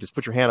and you just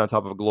put your hand on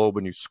top of a globe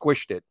and you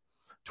squished it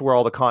to where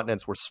all the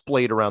continents were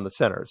splayed around the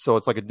center. So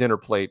it's like a dinner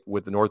plate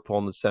with the North Pole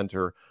in the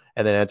center,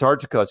 and then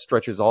Antarctica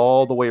stretches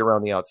all the way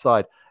around the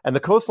outside. And the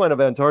coastline of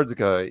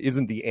Antarctica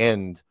isn't the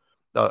end.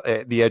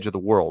 At the edge of the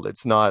world.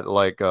 It's not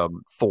like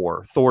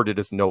Thor. Thor did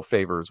us no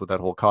favors with that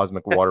whole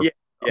cosmic water.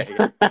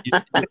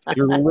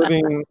 You're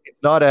living.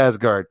 It's not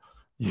Asgard.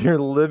 You're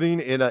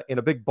living in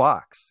a big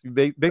box,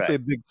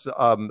 basically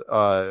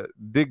a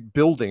big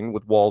building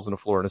with walls and a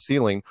floor and a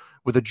ceiling,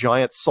 with a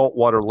giant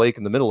saltwater lake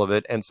in the middle of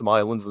it and some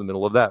islands in the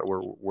middle of that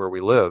where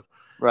we live.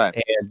 Right.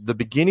 And the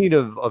beginning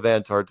of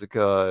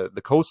Antarctica,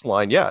 the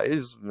coastline,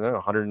 is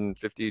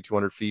 150,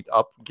 200 feet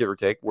up, give or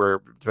take,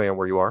 depending on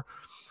where you are.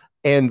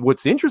 And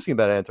what's interesting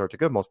about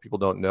Antarctica, most people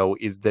don't know,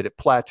 is that it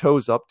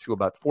plateaus up to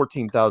about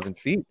 14,000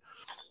 feet.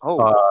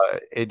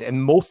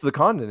 And most of the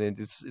continent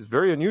is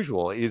very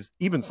unusual.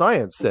 Even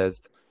science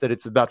says that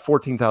it's about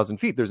 14,000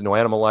 feet. There's no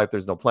animal life.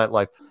 There's no plant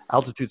life.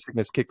 Altitude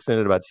sickness kicks in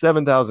at about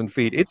 7,000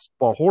 feet. It's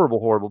a horrible,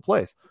 horrible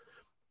place.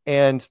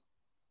 And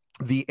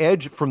from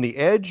the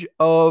edge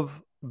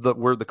of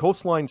where the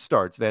coastline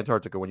starts of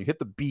Antarctica, when you hit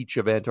the beach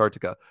of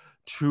Antarctica,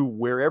 to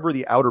wherever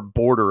the outer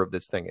border of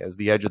this thing is,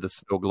 the edge of the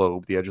snow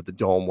globe, the edge of the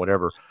dome,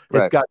 whatever,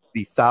 it's got to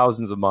be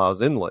thousands of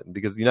miles inland,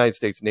 because the United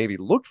States Navy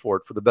looked for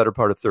it for the better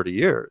part of 30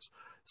 years,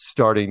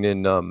 starting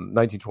in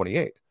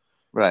 1928.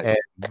 Right. And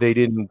they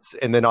didn't,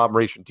 and then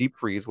Operation Deep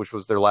Freeze, which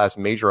was their last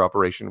major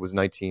operation, was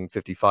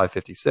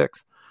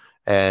 1955-56.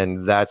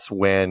 And that's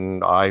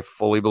when I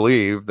fully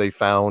believe they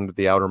found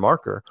the outer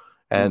marker.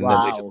 And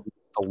then they just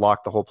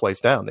locked the whole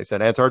place down. They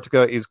said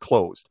Antarctica is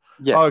closed.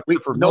 Yeah,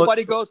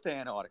 nobody goes to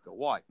Antarctica.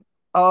 Why?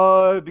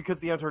 Because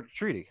the Antarctic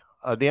Treaty.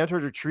 The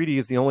Antarctic Treaty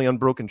is the only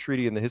unbroken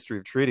treaty in the history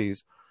of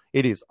treaties.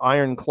 It is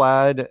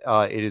ironclad.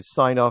 It is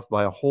signed off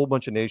by a whole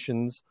bunch of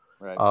nations.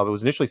 Right. It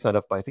was initially signed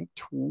off by, I think,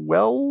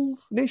 12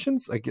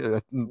 nations.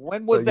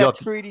 When was that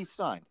treaty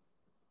signed?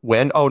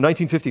 When?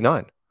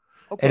 1959.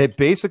 Okay. And it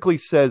basically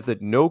says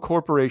that no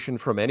corporation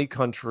from any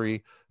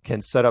country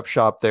can set up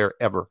shop there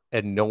ever,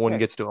 and no one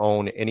gets to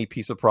own any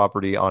piece of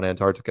property on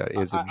Antarctica. It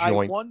is a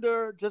joint. I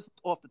wonder, just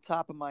off the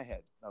top of my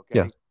head,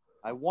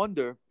 I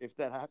wonder if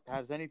that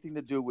has anything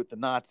to do with the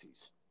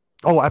Nazis.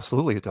 Oh,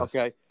 absolutely, it does.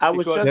 Okay, I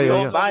was just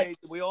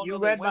you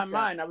read my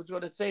mind. I was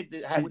going to say,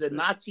 have the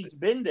Nazis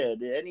been there?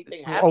 Did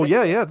anything happen? Oh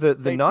yeah.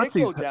 The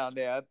Nazis did go down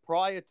there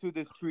prior to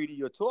this treaty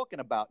you're talking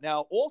about.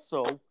 Now,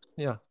 also,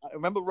 I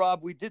remember,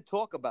 Rob, we did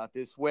talk about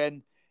this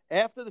when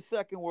after the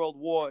Second World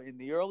War in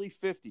the early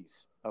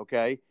 50s.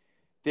 Okay,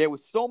 there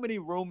was so many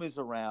rumors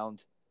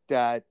around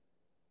that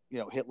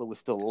Hitler was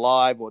still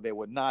alive, or there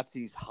were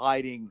Nazis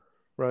hiding.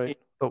 Right.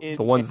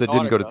 The ones that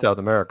didn't go to South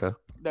America.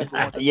 That the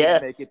ones that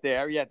didn't make it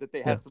there. Yeah, that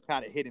they have some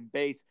kind of hidden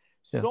base.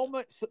 So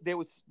much. So there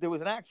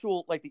was an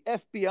actual, like, the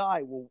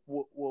FBI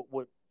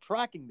were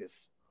tracking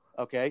this.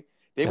 Okay,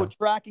 they were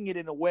tracking it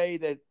in a way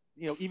that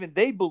even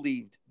they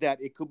believed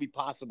that it could be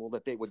possible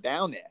that they were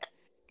down there.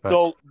 Right.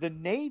 So the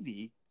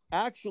Navy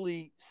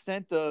actually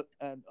sent a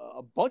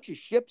bunch of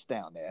ships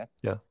down there.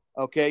 Yeah.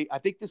 Okay, I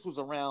think this was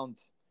around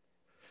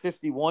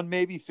 51,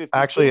 maybe 50.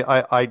 Actually,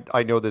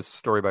 I know this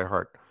story by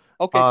heart.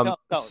 Okay, no.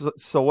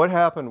 So what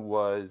happened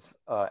was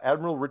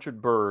Admiral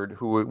Richard Byrd,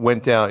 who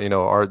went down,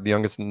 the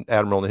youngest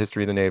admiral in the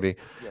history of the Navy,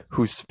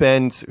 who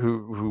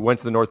went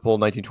to the North Pole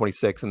in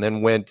 1926 and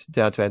then went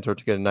down to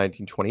Antarctica in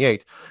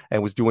 1928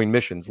 and was doing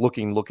missions,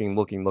 looking.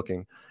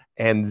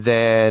 And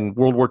then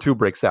World War II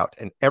breaks out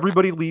and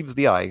everybody leaves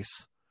the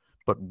ice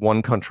but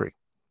one country.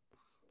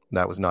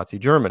 That was Nazi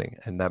Germany.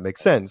 And that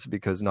makes sense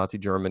because Nazi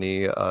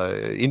Germany,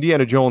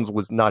 Indiana Jones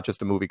was not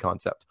just a movie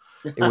concept.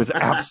 It was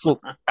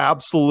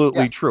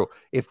absolutely true.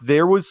 If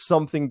there was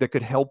something that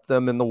could help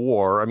them in the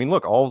war, I mean,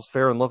 look, all's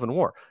fair in love and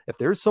war. If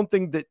there's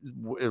something that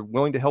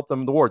willing to help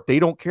them in the war, they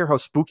don't care how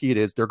spooky it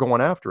is. They're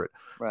going after it.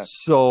 Right.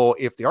 So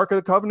if the Ark of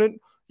the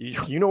Covenant,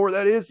 you know where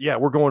that is? Yeah,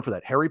 we're going for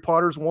that. Harry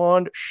Potter's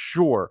wand?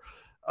 Sure.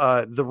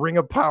 The Ring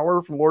of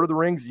Power from Lord of the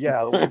Rings?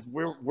 Yeah.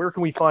 Where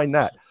can we find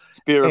that?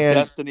 Spear of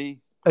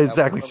Destiny.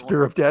 Exactly,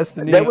 Spear of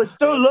Destiny. They were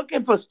still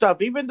looking for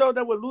stuff, even though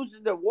they were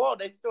losing the war.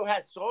 They still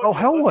had swords. Oh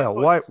hell, well,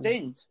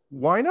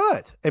 why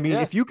not? I mean,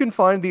 if you can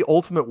find the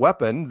ultimate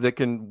weapon that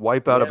can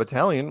wipe out a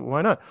battalion,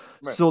 why not?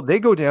 Right. So they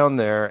go down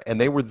there, and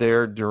they were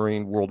there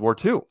during World War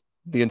II,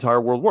 the entire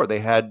World War.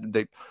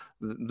 The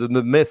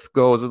myth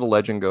goes, or the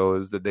legend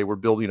goes, that they were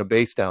building a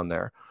base down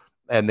there,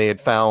 and they had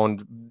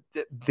found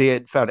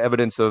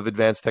evidence of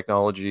advanced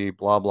technology,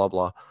 blah blah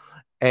blah.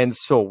 And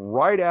so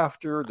right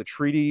after the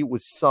treaty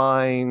was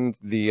signed,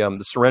 the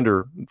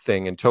surrender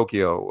thing in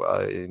Tokyo,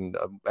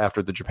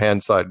 after the Japan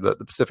side, the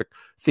Pacific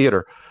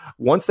Theater,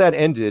 once that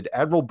ended,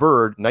 Admiral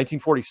Byrd,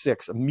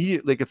 1946,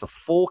 immediately gets a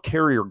full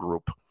carrier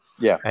group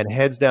and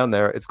heads down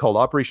there. It's called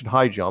Operation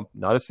High Jump,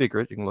 not a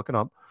secret. You can look it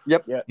up.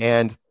 Yep.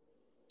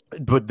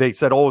 But they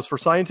said, it's for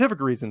scientific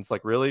reasons.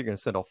 Like, really? You're going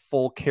to send a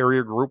full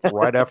carrier group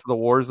right after the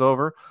war's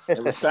over?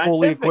 It was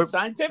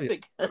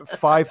scientific.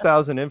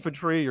 5,000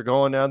 infantry. You're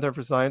going down there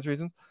for science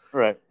reasons?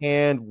 Right.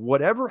 And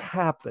whatever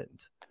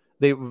happened,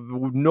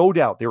 no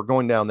doubt they were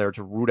going down there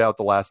to root out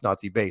the last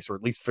Nazi base, or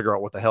at least figure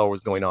out what the hell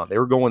was going on. They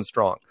were going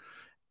strong.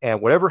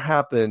 And whatever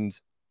happened,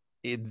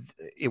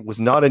 it was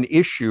not an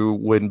issue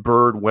when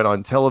Byrd went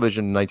on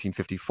television in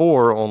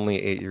 1954,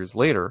 only 8 years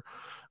later,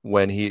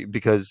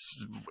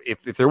 because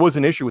if there was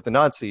an issue with the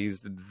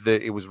Nazis,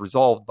 it was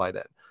resolved by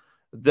then.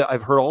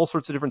 I've heard all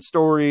sorts of different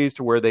stories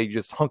to where they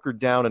just hunkered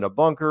down in a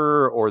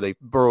bunker, or they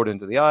burrowed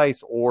into the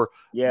ice, or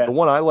the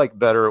one I like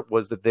better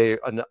was that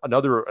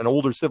an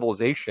older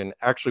civilization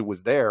actually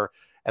was there,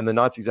 and the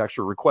Nazis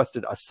actually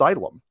requested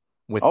asylum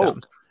with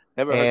them.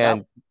 Never heard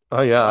that.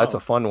 Oh yeah, that's a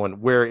fun one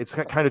where it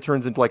kind of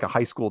turns into like a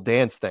high school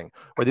dance thing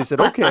where they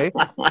said, okay,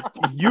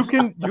 you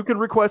can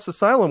request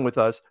asylum with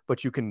us,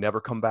 but you can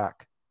never come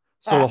back.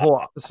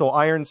 So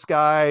Iron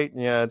Sky,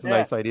 it's a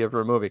nice idea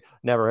for a movie. It's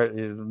never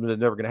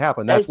going to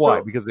happen. That's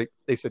why, because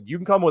they said you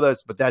can come with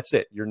us, but that's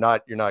it. You're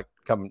not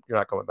coming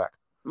back.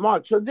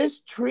 Mark, so this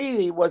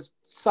treaty was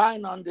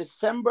signed on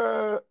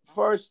December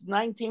 1st,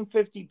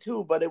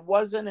 1952, but it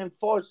wasn't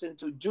enforced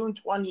until June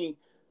 23rd,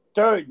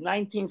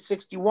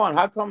 1961.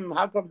 How come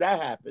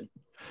that happened?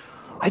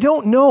 I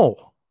don't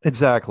know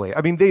exactly.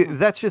 I mean,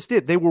 that's just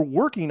it. They were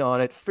working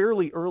on it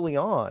fairly early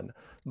on,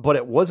 but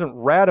it wasn't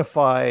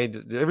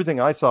ratified.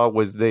 Everything I saw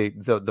was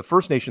the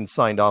First Nations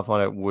signed off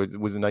on it was in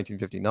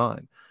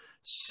 1959.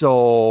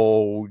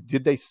 So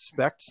did they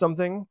suspect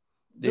something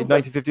in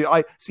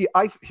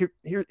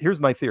 1950?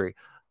 Here's my theory.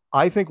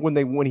 I think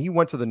when he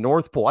went to the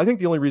North Pole, I think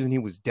the only reason he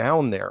was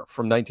down there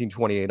from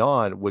 1928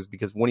 on was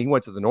because when he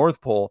went to the North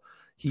Pole,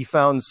 he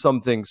found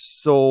something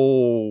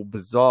so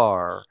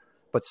bizarre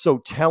but so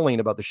telling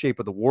about the shape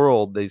of the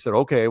world. They said,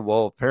 okay,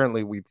 well,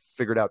 apparently we've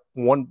figured out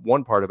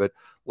one part of it.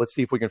 Let's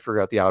see if we can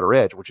figure out the outer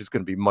edge, which is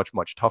going to be much,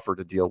 much tougher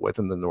to deal with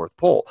than the North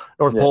Pole.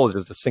 North Pole is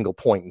just a single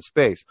point in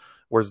space,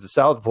 whereas the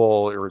South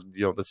Pole, or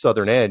the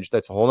southern edge,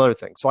 that's a whole other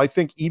thing. So I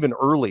think even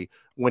early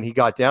when he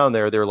got down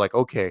there, they're like,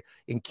 okay,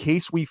 in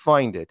case we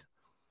find it,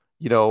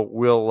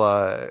 we'll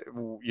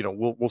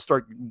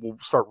start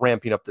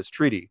ramping up this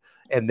treaty.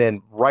 And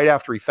then right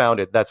after he found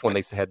it, that's when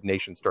they had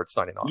nations start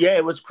signing on. Yeah,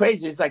 it was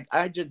crazy. It's like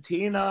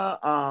Argentina,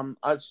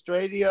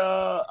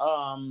 Australia,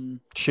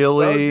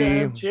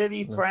 Chile,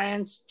 Belgium,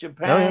 France,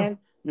 Japan,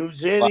 New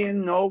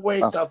Zealand,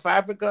 Norway, South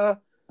Africa,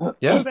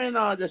 even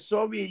the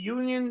Soviet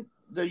Union,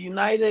 the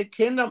United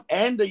Kingdom,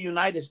 and the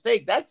United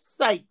States. That's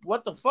like,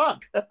 what the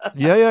fuck?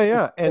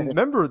 Yeah. And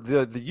remember,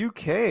 the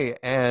UK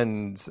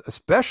and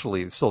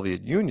especially the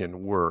Soviet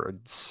Union were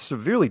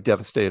severely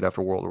devastated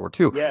after World War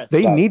II. Yes,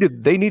 they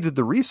needed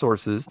the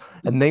resources,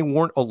 and they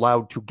weren't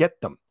allowed to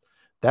get them.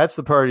 That's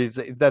the part.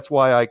 That's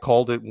why I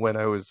called it when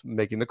I was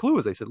making the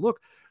clues. I said,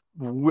 look,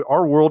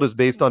 our world is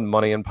based on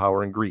money and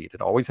power and greed.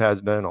 It always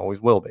has been,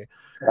 always will be.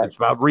 It's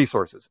about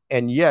resources.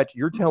 And yet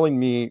you're telling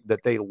me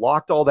that they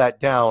locked all that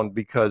down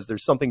because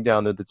there's something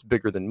down there that's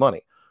bigger than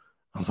money.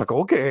 I was like,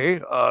 okay,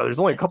 there's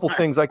only a couple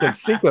things I can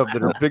think of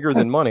that are bigger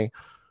than money.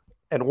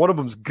 And one of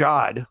them's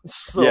God.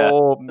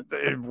 So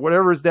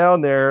whatever's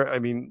down there, I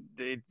mean,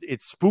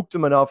 it spooked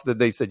them enough that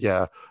they said,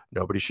 yeah,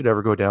 nobody should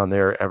ever go down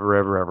there ever,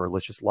 ever, ever.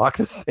 Let's just lock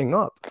this thing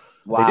up.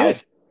 Wow. They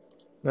did.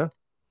 Yeah.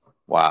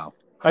 Wow.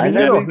 I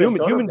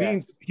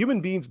mean,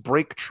 human beings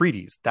break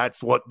treaties.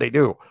 That's what they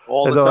do.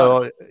 All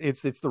the time.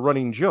 It's the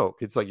running joke.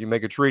 It's like you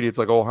make a treaty. It's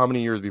like, oh, how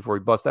many years before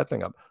we bust that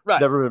thing up? Right.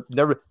 It's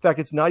never. In fact,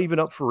 it's not even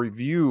up for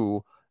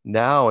review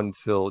now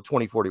until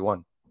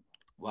 2041.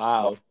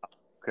 Wow.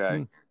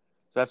 Okay.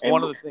 So that's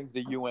one of the things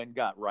the UN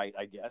got right,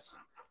 I guess.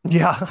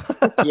 Yeah.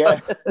 Yeah.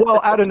 Well,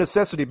 out of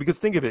necessity, because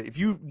think of it. If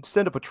you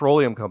send a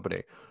petroleum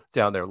company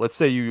down there, let's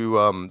say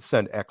you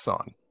send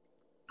Exxon.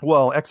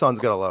 Well, Exxon's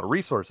got a lot of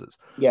resources,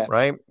 Yeah.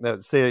 right?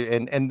 Say,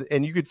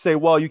 and you could say,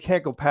 well, you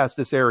can't go past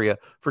this area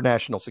for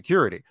national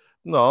security.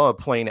 No, a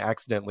plane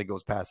accidentally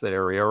goes past that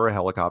area, or a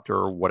helicopter,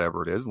 or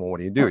whatever it is. Well, what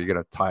do? You're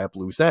going to tie up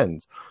loose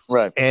ends.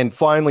 Right. And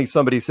finally,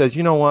 somebody says,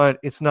 you know what?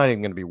 It's not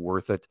even going to be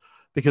worth it,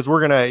 because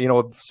we're going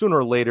to, sooner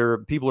or later,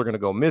 people are going to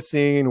go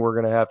missing. We're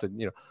going to have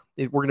to,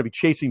 we're going to be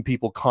chasing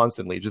people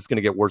constantly. It's just going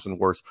to get worse and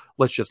worse.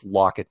 Let's just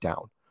lock it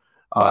down.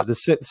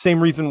 The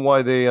same reason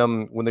why they,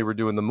 when they were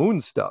doing the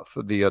moon stuff,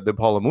 the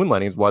Apollo moon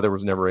landings, why there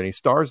was never any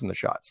stars in the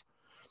shots,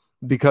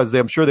 because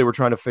I'm sure they were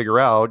trying to figure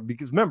out.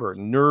 Because remember,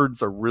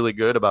 nerds are really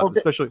good about,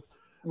 especially.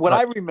 What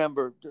I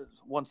remember,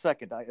 1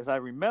 second, is I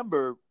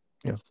remember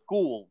in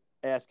school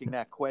asking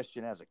that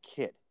question as a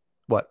kid.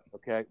 What?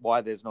 Okay, why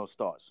there's no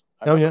stars?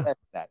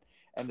 That.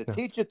 And the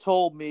teacher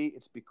told me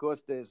it's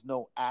because there's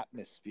no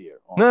atmosphere.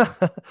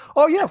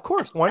 Oh yeah, of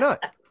course. Why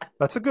not?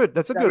 That's a good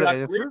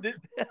answer.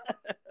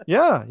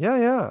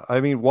 Yeah.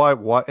 I mean,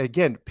 why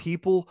again,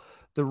 people,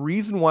 the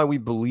reason why we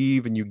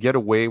believe and you get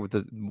away with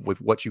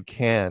what you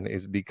can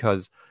is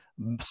because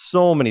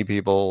so many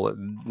people,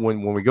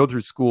 when we go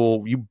through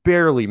school, you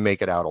barely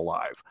make it out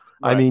alive.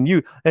 Right. I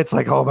mean, it's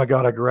like, oh my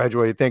God, I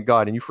graduated, thank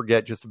God. And you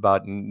forget just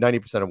about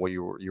 90% of what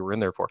you were in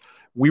there for.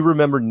 We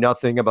remember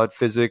nothing about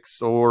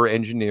physics or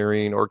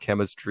engineering or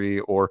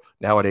chemistry or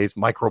nowadays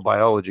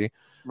microbiology.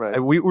 Right.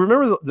 We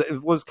remember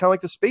it was kind of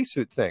like the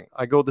spacesuit thing.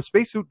 I go, the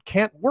spacesuit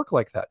can't work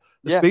like that.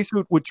 The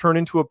spacesuit would turn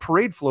into a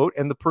parade float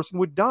and the person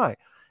would die.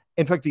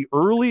 In fact, you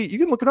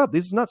can look it up.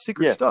 This is not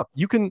secret stuff.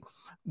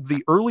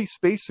 The early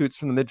spacesuits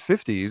from the mid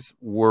 50s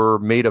were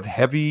made of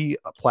heavy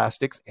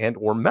plastics and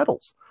or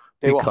metals.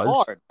 They were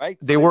hard, right?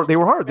 They were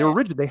hard. They were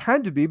rigid. They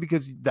had to be,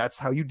 because that's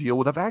how you deal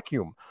with a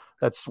vacuum.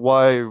 That's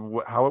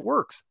how it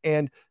works.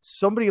 And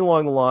somebody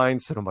along the line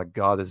said, "Oh my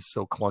God, this is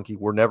so clunky.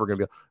 We're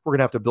going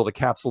to have to build a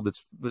capsule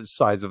that's the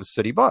size of a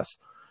city bus."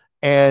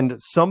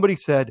 And somebody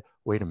said,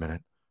 "Wait a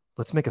minute.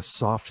 Let's make a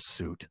soft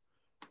suit.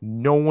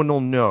 No one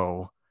will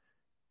know.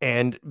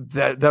 And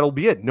that'll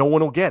be it. No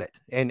one will get it."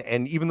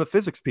 And even the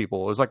physics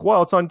people, it was like,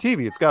 well, it's on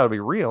TV. It's got to be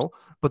real.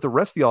 But the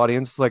rest of the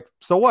audience is like,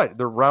 so what?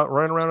 They're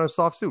running around in a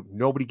soft suit.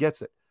 Nobody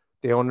gets it.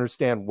 They don't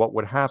understand what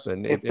would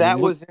happen. If that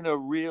was in a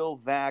real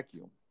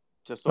vacuum,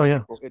 just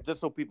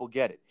so people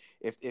get it.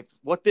 If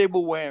what they were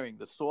wearing,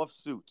 the soft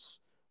suits,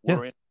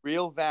 were in a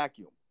real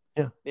vacuum,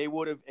 they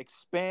would have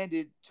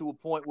expanded to a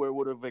point where it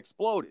would have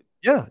exploded.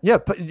 Yeah.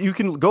 But you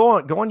can go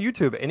on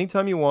YouTube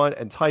anytime you want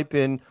and type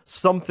in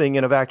something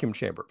in a vacuum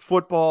chamber: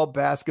 football,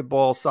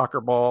 basketball, soccer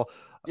ball,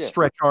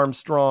 Stretch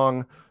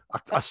Armstrong,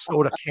 a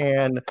soda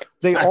can.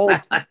 They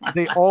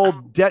all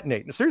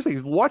detonate. Seriously,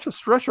 watch a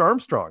Stretch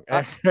Armstrong,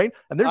 right?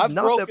 And there's I've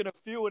broken a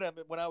few of them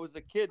when I was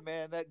a kid,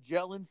 man. That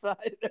gel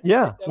inside.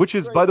 Yeah, which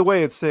is, by the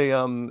way, it's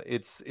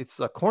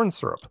a corn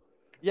syrup.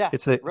 Yeah,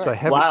 it's a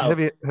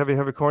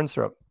heavy corn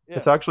syrup. Yeah.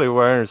 It's actually,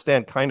 what I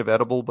understand, kind of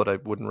edible, but I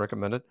wouldn't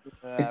recommend it.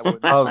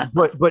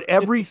 But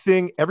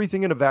everything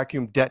in a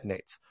vacuum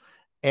detonates,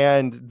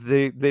 and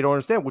they don't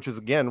understand, which is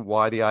again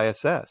why the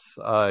ISS.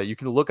 You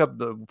can look up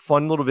the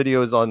fun little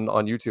videos on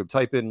YouTube.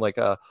 Type in like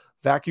a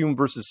vacuum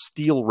versus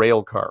steel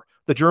rail car.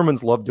 The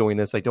Germans love doing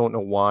this. I don't know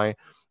why.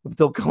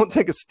 They'll go and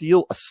take a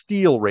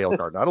steel rail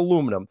car, not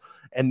aluminum,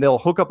 and they'll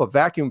hook up a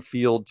vacuum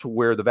field to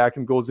where the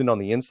vacuum goes in on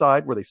the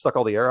inside, where they suck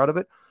all the air out of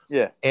it.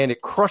 Yeah, and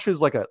it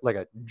crushes like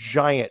a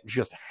giant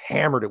just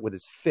hammered it with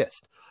his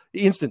fist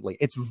instantly.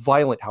 It's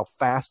violent how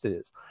fast it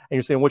is. And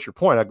you're saying, what's your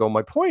point? I go,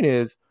 my point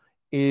is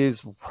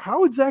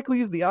how exactly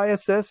is the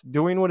ISS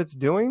doing what it's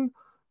doing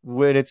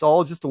when it's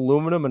all just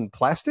aluminum and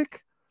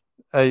plastic?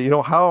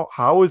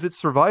 How is it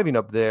surviving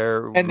up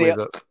there? And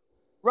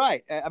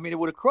right. I mean, it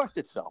would have crushed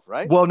itself,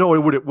 right? Well, no, it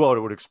would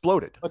have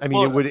exploded. I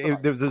mean,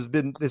 there's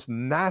been this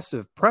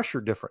massive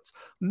pressure difference,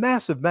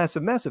 massive,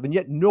 and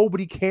yet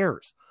nobody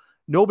cares.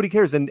 Nobody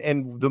cares.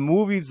 And the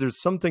movies,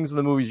 there's some things in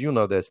the movies,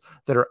 this,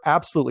 that are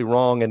absolutely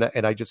wrong.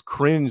 And I just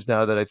cringe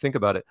now that I think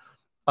about it.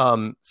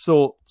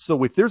 So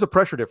if there's a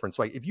pressure difference,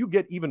 like if you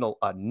get even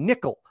a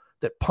nickel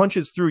that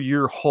punches through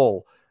your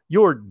hull,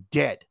 you're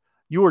dead.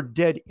 You are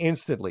dead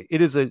instantly.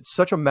 It is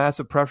such a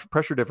massive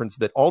pressure difference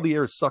that all the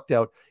air is sucked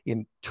out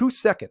in 2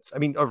 seconds. I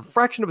mean, a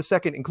fraction of a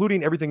second,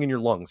 including everything in your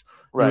lungs.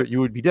 Right. You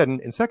would be dead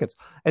in seconds.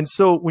 And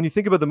so when you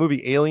think about the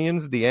movie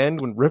Aliens at the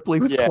end, when Ripley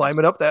was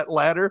climbing up that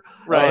ladder,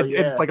 right? And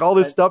it's like all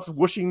this stuff's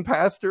whooshing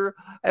past her.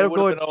 And it would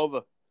have been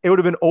over. It would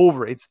have been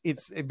over. It's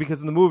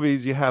because in the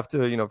movies you have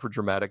to, for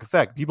dramatic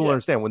effect. People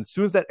understand when as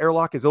soon as that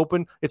airlock is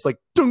open, it's like,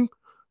 ding,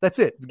 that's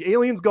it. The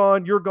alien's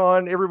gone. You're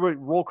gone. Everybody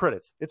roll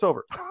credits. It's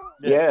over.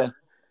 Yeah.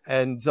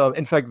 And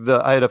in fact,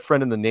 I had a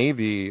friend in the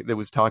Navy that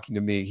was talking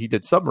to me. He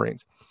did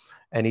submarines,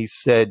 and he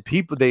said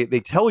people they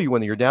tell you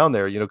when you're down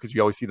there, because you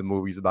always see the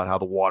movies about how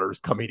the water is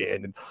coming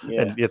in,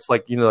 and it's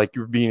like like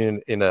you're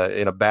being in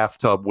a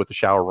bathtub with a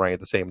shower running at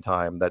the same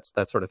time. That's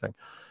that sort of thing.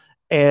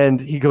 And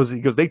he goes.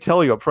 They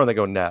tell you up front. They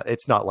go, nah,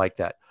 it's not like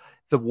that.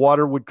 the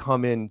water would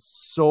come in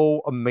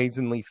so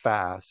amazingly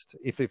fast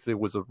if there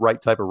was a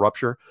right type of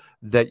rupture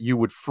that you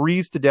would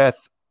freeze to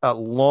death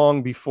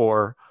long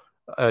before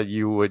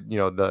you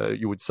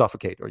would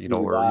suffocate or you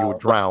would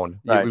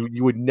drown. Right.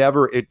 You would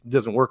never. It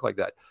doesn't work like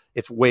that.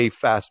 It's way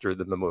faster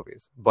than the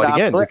movies. But now,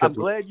 again, I'm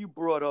glad you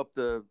brought up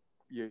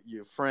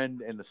your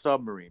friend and the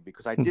submarine,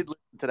 because I did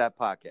listen to that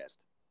podcast.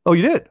 Oh,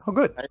 you did? Oh,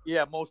 good.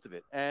 Yeah, most of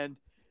it. And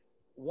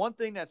one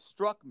thing that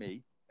struck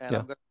me,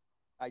 and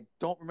I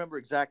don't remember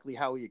exactly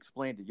how he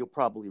explained it. You'll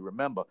probably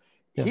remember.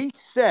 Yeah. He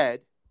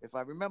said, if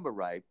I remember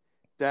right,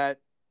 that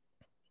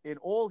in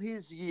all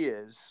his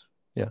years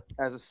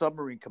as a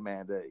submarine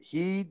commander,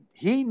 he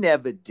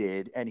never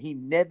did, and he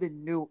never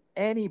knew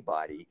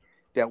anybody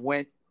that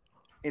went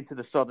into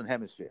the Southern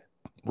Hemisphere.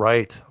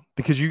 Right.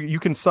 Because you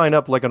can sign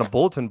up like on a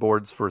bulletin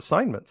boards for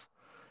assignments.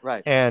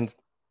 Right. And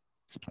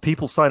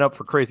people sign up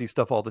for crazy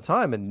stuff all the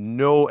time, and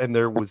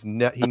there was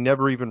he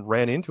never even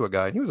ran into a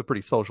guy, and he was a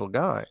pretty social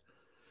guy.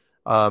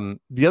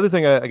 The other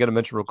thing I got to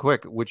mention real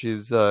quick, which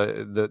is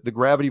the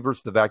gravity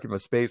versus the vacuum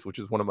of space, which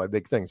is one of my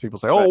big things. People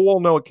say, "Oh, well,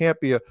 no, it can't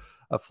be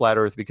a flat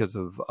Earth because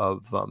of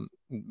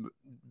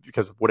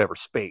whatever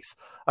space."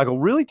 I go,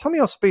 really? Tell me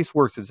how space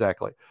works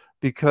exactly.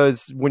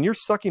 Because when you're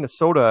sucking a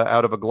soda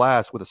out of a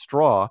glass with a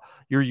straw,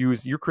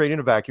 you're creating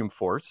a vacuum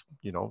force,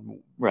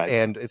 right?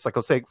 And it's like,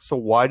 I'll say, so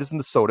why doesn't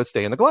the soda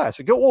stay in the glass?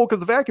 You go, oh,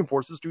 because the vacuum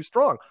force is too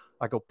strong.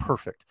 I go,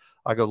 perfect.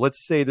 I go, let's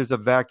say there's a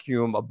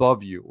vacuum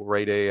above you,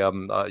 right?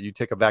 You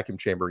take a vacuum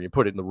chamber and you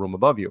put it in the room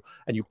above you,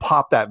 and you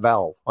pop that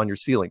valve on your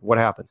ceiling. What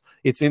happens?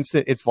 It's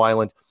instant. It's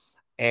violent.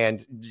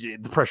 And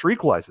the pressure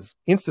equalizes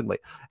instantly.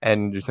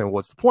 And you're saying,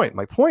 what's the point?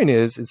 My point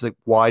is like,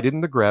 why didn't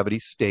the gravity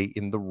stay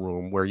in the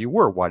room where you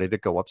were? Why did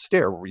it go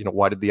upstairs?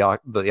 Why did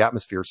the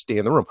atmosphere stay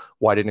in the room?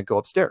 Why didn't it go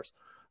upstairs?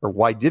 Or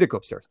why did it go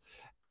upstairs?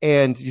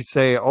 And you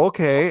say,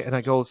 okay. And I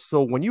go,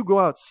 so when you go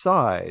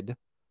outside,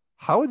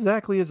 how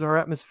exactly is our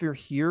atmosphere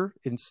here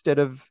instead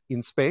of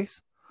in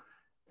space?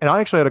 And I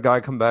actually had a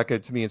guy come back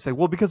to me and say,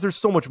 well, because there's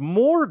so much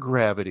more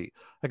gravity.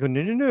 I go,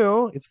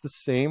 no. It's the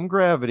same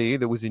gravity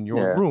that was in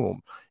your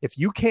room. If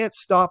you can't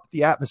stop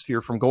the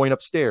atmosphere from going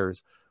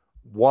upstairs,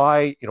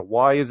 why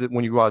is it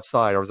when you go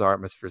outside, or is our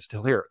atmosphere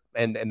still here?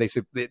 And they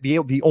say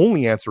the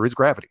only answer is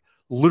gravity.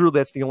 Literally,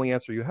 that's the only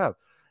answer you have.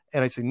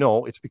 And I say,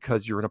 no, it's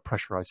because you're in a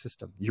pressurized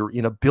system. You're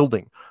in a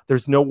building.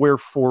 There's nowhere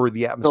for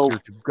the atmosphere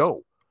to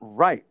go.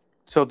 Right.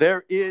 So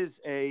there is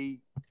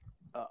a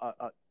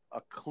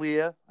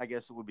clear, I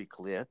guess it would be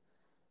clear,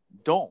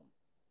 dome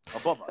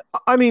above us.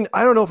 I mean,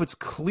 I don't know if it's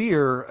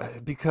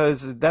clear,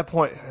 because at that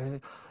point,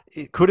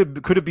 could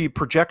it be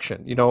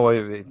projection?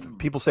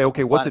 People say,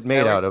 okay, what's it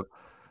made out of?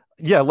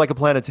 Yeah, like a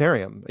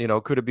planetarium.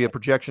 Could it be a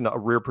projection, a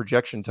rear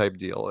projection type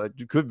deal?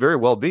 It could very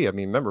well be. I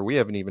mean, remember, we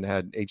haven't even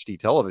had HD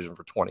television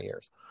for 20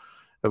 years.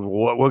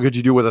 What could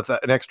you do with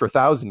an extra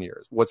 1,000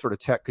 years? What sort of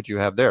tech could you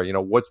have there?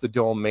 What's the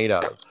dome made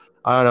out of?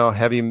 I don't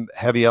know,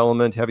 heavy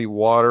element, heavy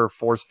water,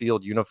 force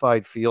field,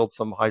 unified field,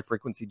 some high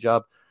frequency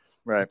job.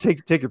 Right.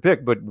 Take your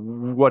pick. But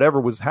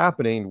whatever was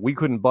happening, we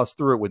couldn't bust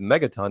through it with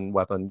megaton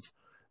weapons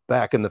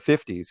back in the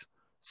 50s.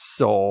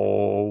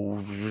 So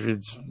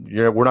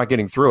we're not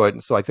getting through it.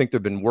 And so I think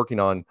they've been working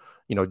on,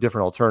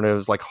 different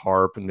alternatives like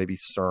HARP and maybe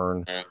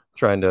CERN,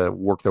 trying to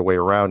work their way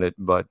around it.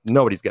 But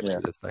nobody's getting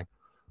through this thing.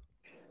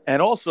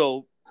 And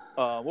also,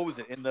 what was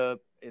it in the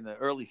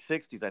early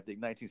 60s, I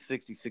think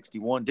 1960,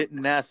 61, didn't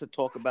NASA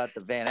talk about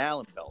the Van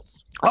Allen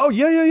belts? Oh,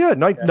 yeah.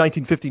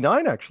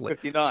 1959, actually.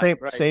 59,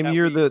 same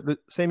year the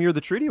same year the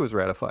treaty was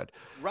ratified.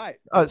 Right.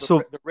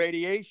 So the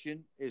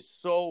radiation is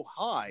so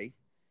high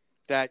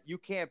that you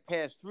can't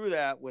pass through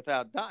that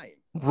without dying.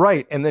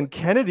 Right. And then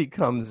Kennedy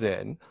comes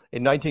in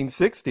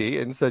 1960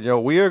 and said,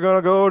 we are going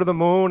to go to the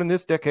moon in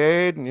this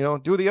decade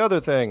and, do the other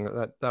thing,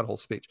 that whole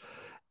speech.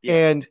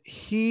 Yeah. And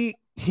he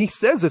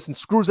says this and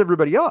screws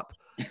everybody up.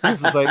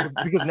 This is like,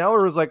 because now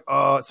it was like,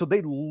 so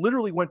they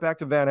literally went back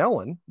to Van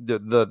Allen, the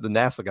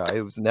NASA guy.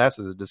 It was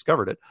NASA that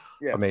discovered it,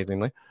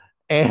 amazingly.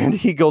 And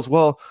he goes,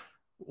 well,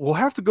 we'll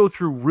have to go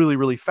through really,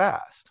 really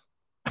fast.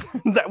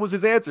 That was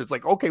his answer. It's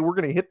like, okay, we're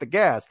going to hit the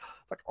gas.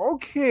 It's like,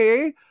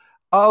 okay.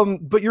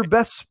 But your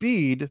best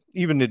speed,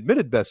 even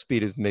admitted best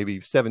speed, is maybe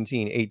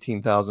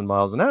 18,000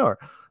 miles an hour.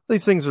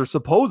 These things are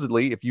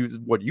supposedly, if you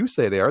what you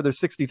say they are, they're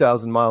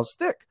 60,000 miles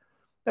thick.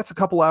 That's a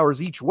couple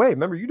hours each way.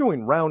 Remember, you're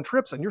doing round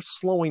trips and you're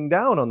slowing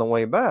down on the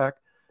way back.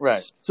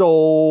 Right.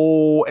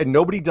 So, and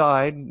nobody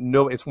died.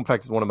 No, in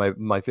fact, it's one of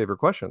my favorite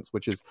questions,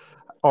 which is,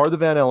 are the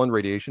Van Allen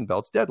radiation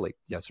belts deadly?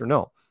 Yes or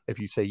no? If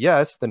you say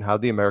yes, then how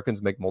did the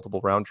Americans make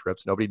multiple round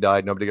trips? Nobody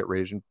died. Nobody got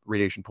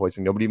radiation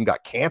poisoning. Nobody even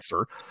got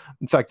cancer.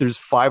 In fact, there's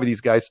 5 of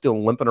these guys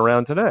still limping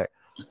around today.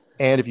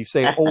 And if you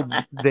say, oh,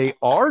 they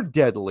are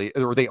deadly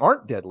or they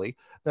aren't deadly,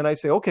 then I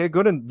say, okay,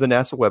 go to the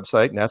NASA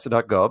website,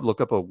 nasa.gov,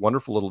 look up a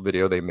wonderful little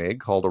video they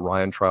made called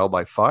Orion Trial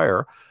by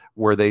Fire,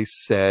 where they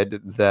said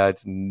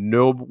that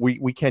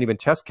we can't even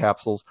test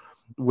capsules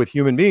with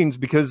human beings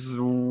because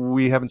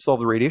we haven't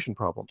solved the radiation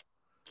problem.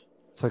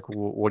 It's like,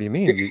 well, what do you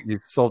mean? You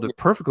solved it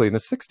perfectly in the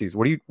 60s.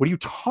 What are you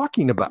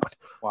talking about?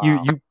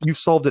 Wow. You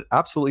solved it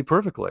absolutely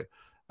perfectly.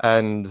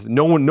 And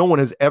no one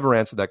has ever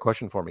answered that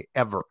question for me,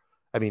 ever.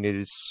 I mean, it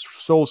is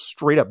so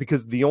straight up,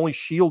 because the only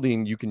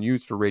shielding you can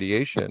use for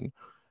radiation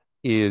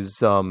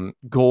is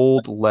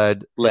gold,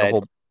 lead,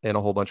 and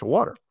a whole bunch of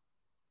water.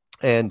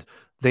 And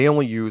they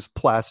only use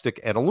plastic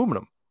and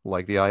aluminum,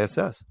 like the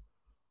ISS.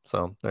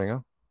 So there you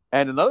go.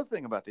 And another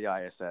thing about the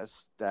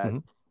ISS that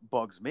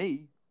bugs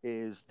me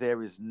is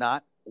there is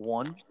not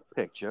one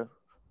picture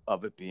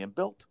of it being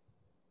built.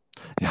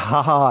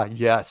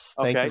 Yes.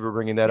 Thank you for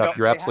bringing that up.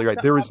 You're absolutely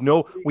right. There is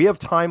we have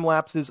time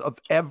lapses of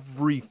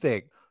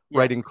everything,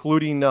 right?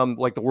 Including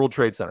like the World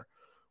Trade Center.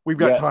 We've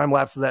got time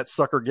lapses of that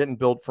sucker getting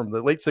built from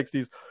the late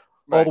 60s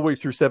all the way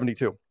through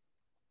 72.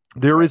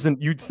 There isn't,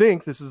 you'd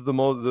think this is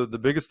the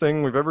biggest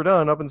thing we've ever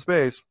done up in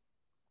space.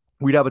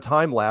 We'd have a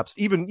time lapse,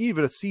 even a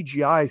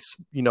CGI,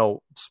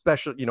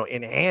 special,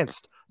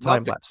 enhanced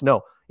time lapse.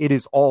 No, it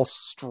is all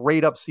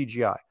straight up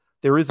CGI.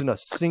 There isn't a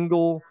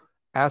single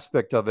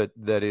aspect of it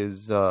that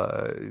is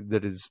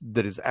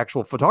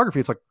actual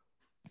photography. It's like,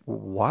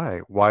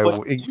 why?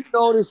 But you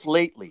notice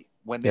lately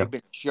when they've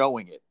been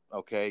showing it,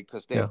 okay?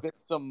 Because there's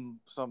been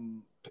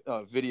some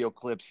video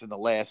clips in the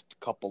last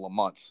couple of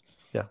months.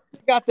 Yeah, they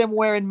got them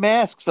wearing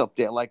masks up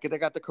there, like they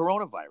got the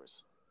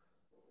coronavirus.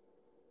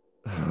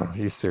 Are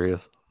you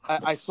serious?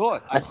 I saw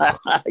it.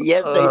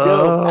 Yes, they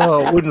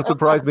do. Wouldn't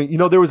surprise me.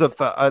 There was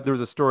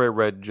a story I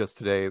read just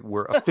today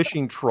where a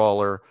fishing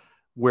trawler,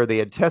 where they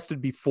had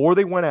tested before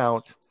they went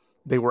out.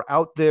 They were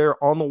out there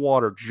on the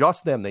water,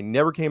 just them. They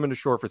never came into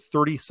shore for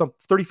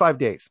 35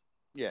 days.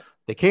 Yeah.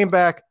 They came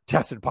back,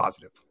 tested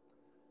positive.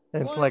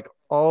 And it's like,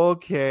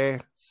 okay,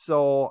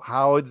 so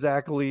how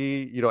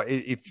exactly,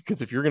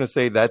 if you're going to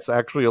say that's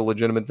actually a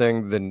legitimate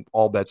thing, then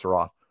all bets are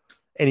off.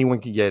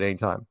 Anyone can get it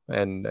anytime.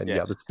 And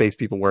the space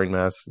people wearing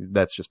masks,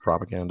 that's just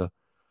propaganda.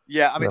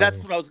 Yeah, I mean,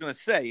 that's what I was going to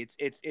say.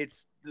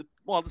 The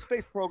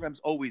space program's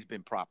always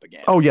been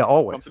propaganda. Oh yeah,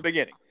 always. From the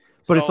beginning.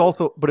 But it's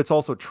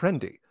also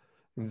trendy.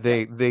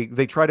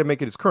 They try to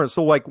make it as current.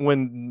 So like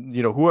when,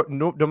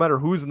 no matter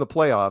who's in the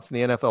playoffs,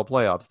 in the NFL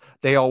playoffs,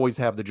 they always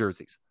have the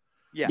jerseys.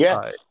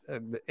 Yeah.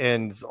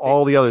 And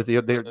all the other,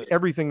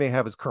 everything they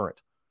have is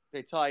current.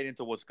 They tie it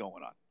into what's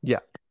going on. Yeah.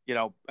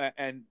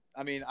 And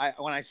I mean,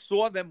 when I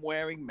saw them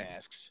wearing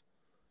masks,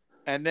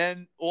 and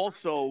then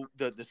also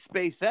the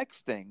SpaceX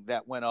thing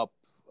that went up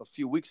a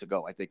few weeks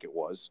ago, I think it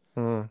was.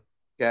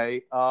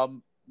 Okay.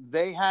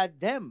 They had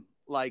them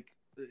like,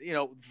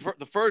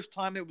 the first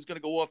time it was going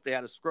to go off, they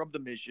had to scrub the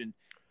mission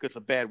because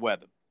of bad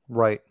weather.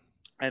 Right.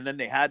 And then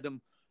they had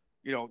them,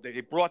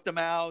 they brought them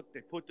out,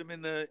 they put them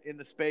in the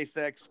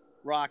SpaceX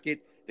rocket,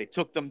 they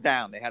took them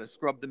down, they had to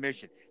scrub the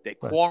mission, they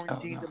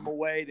quarantined them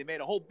away, they made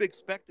a whole big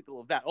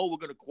spectacle of that. We're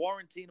going to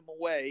quarantine them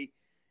away,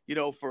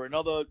 for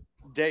another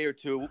day or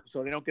two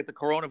so they don't get the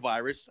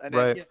coronavirus. And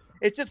then,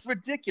 it's just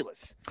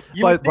ridiculous.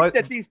 You would think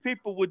that these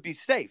people would be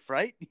safe,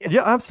 right?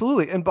 Yeah,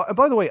 absolutely. And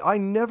by the way, I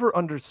never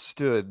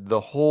understood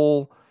the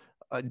whole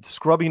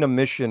scrubbing a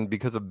mission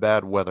because of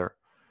bad weather.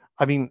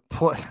 I mean,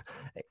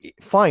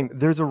 fine,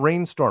 there's a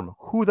rainstorm.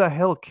 Who the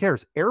hell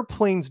cares?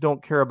 Airplanes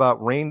don't care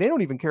about rain. They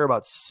don't even care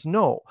about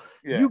snow.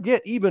 Yeah. You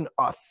get even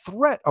a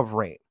threat of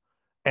rain,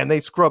 and they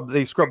scrub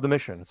the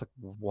mission. It's like,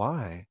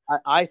 why?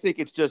 I think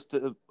it's just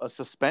a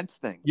suspense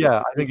thing. Yeah,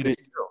 I think it is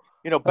too.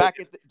 Back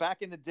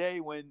in the day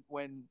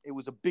when it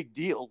was a big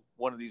deal,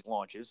 one of these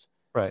launches,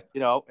 right?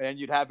 And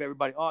you'd have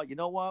everybody, oh, you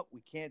know what?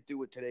 We can't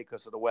do it today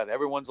because of the weather.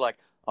 Everyone's like,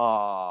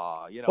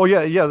 Oh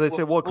yeah. They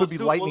say, well, it could be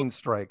lightning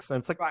strikes, and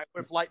it's like, right,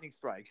 with lightning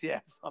strikes, yeah,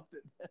 something.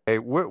 Hey,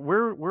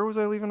 where was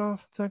I leaving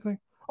off exactly?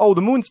 Oh,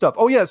 the moon stuff.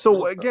 Oh yeah.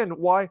 So again,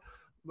 why?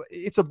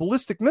 It's a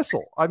ballistic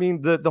missile. I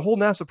mean, the whole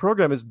NASA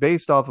program is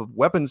based off of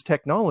weapons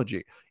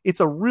technology. It's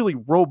a really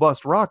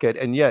robust rocket,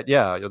 and yet,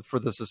 for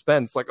the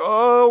suspense, like,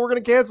 oh, we're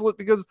going to cancel it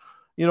because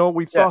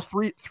we saw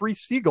three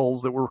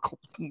seagulls that were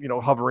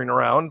hovering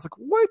around. It's like,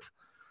 what?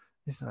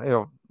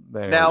 Now,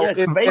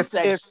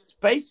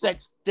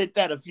 SpaceX did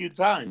that a few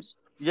times.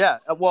 Yeah,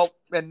 well,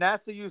 and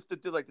NASA used to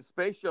do, like, the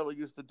space shuttle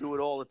used to do it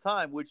all the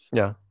time, which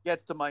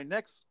gets to my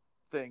next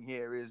thing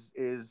here is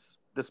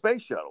the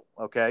space shuttle.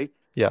 Okay.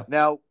 Yeah.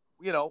 Now,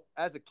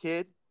 as a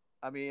kid,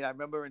 I mean, I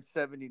remember in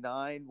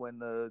 '79 when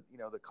the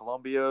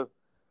Columbia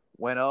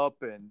went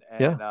up, and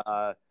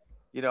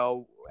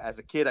as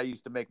a kid, I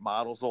used to make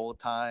models all the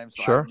time.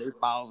 So sure. I made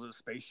models of the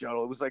space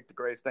shuttle. It was like the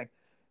greatest thing.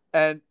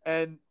 And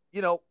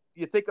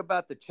you think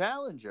about the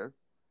Challenger,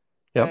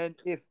 and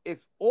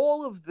if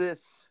all of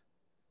this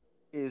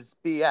is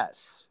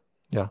BS,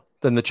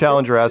 then the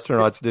Challenger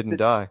astronauts didn't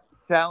die.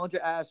 Challenger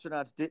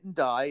astronauts didn't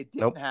die. It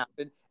didn't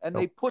happen, and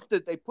they put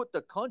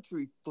the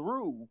country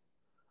through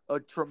a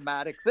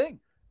traumatic thing.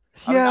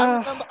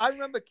 I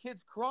remember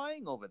kids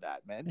crying over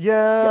that, man.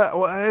 Yeah.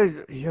 Well, I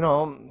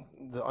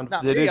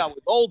was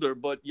older,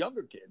 but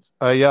younger kids.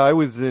 I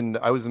was in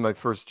my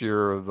first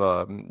year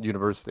of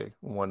university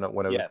when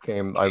it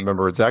came. I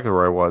remember exactly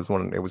where I was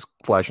when it was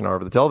flashing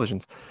over the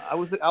televisions. I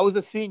was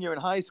a senior in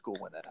high school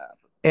when that happened.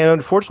 And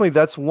unfortunately,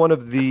 that's one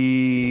of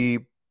the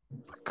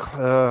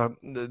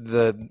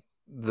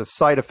the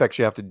side effects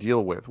you have to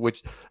deal with,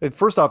 which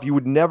first off, you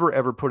would never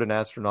ever put an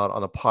astronaut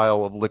on a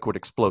pile of liquid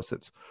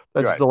explosives.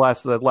 That's right. the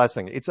last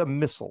thing. It's a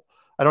missile.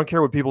 I don't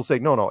care what people say.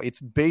 No, it's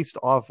based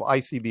off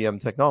ICBM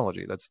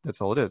technology.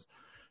 That's all it is.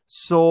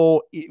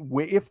 So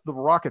if the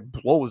rocket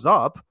blows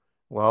up,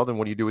 well, then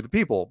what do you do with the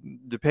people?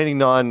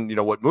 Depending on,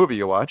 what movie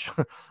you watch,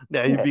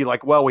 you'd be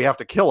like, well, we have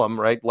to kill them,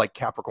 right? Like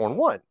Capricorn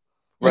 1.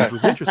 Right.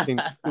 Which was interesting.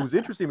 It was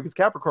interesting because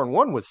Capricorn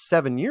 1 was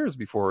 7 years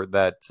before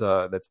that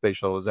space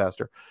shuttle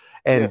disaster.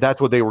 And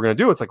that's what they were going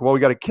to do. It's like, well, we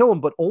got to kill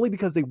them, but only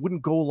because they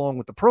wouldn't go along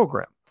with the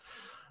program.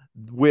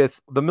 With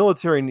the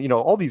military,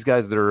 all these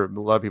guys a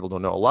lot of people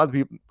don't know. A lot of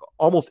people,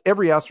 almost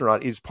every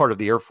astronaut is part of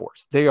the Air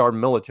Force. They are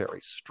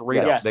military,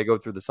 straight up. They go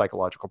through the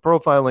psychological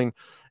profiling,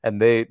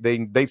 and they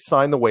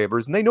sign the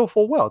waivers, and they know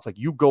full well. It's like,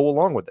 you go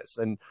along with this,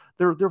 and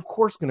they're of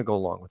course going to go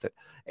along with it.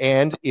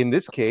 And in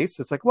this case,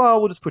 it's like, well,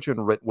 we'll just put you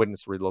in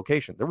witness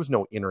relocation. There was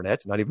no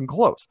internet, not even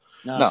close.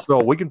 No.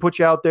 So we can put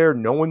you out there.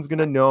 No one's going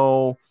to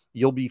know.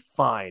 You'll be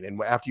fine.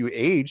 And after you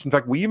age, in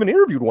fact, we even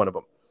interviewed one of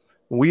them.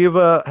 We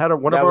have had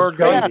one of our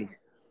guys.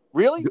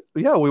 Really?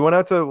 Yeah, we went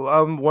out to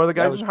one of the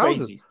guys'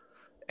 houses,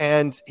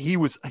 and he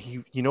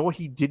you know what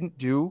he didn't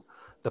do?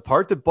 The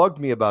part that bugged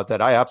me about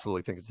that, I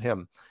absolutely think it's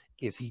him,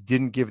 is he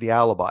didn't give the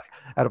alibi.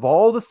 Out of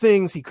all the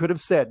things he could have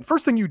said,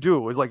 first thing you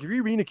do is, like, if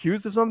you're being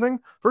accused of something,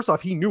 first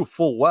off, he knew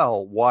full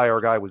well why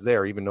our guy was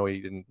there, even though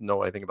he didn't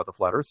know anything about the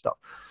flat Earth stuff.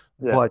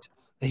 Yeah. But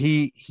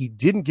he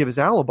didn't give his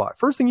alibi.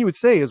 First thing he would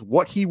say is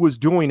what he was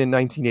doing in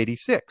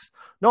 1986.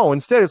 No,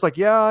 instead it's like,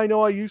 yeah, I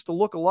know I used to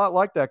look a lot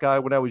like that guy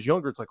when I was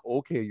younger. It's like,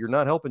 okay, you're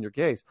not helping your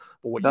case.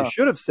 But what you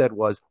should have said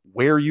was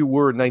where you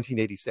were in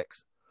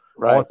 1986.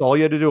 Right. That's all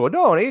you had to do.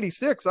 No, in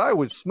 86, I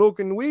was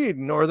smoking weed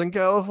in Northern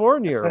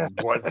California or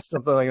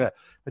something like that.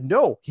 But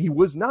no, he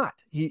was not.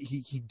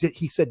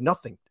 He said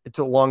nothing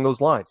along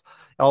those lines.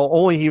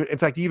 In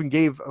fact, he even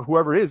gave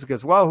whoever it is,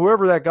 because, well,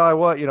 whoever that guy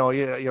was,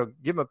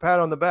 give him a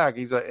pat on the back.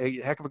 He's a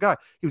heck of a guy.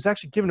 He was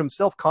actually giving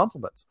himself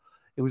compliments.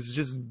 It was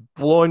just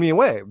blowing me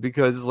away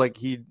because, like,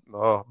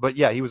 but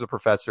yeah, he was a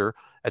professor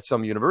at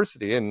some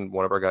university, and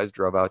one of our guys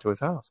drove out to his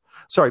house.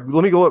 Sorry,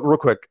 let me go real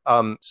quick.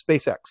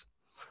 SpaceX.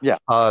 Yeah.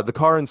 The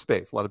car in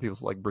space. A lot of people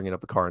like bringing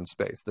up the car in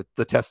space,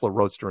 the Tesla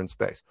Roadster in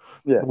space.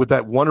 Yeah. With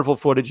that wonderful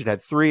footage, it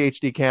had 3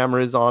 HD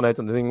cameras on it,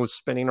 and the thing was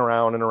spinning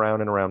around and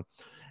around and around.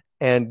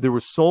 And there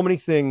were so many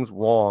things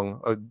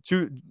wrong.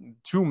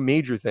 Two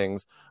major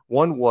things.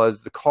 One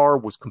was the car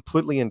was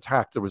completely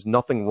intact. There was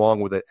nothing wrong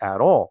with it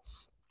at all.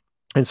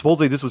 And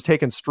supposedly this was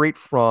taken straight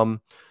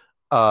from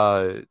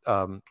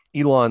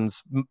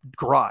Elon's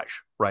garage,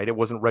 right? It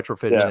wasn't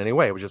retrofitted in any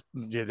way. It was just,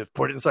 you just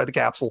put it inside the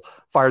capsule,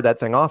 fired that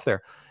thing off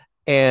there.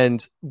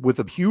 And with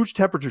the huge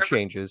temperature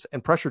changes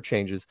and pressure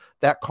changes,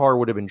 that car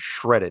would have been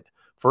shredded.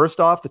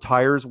 First off, the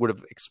tires would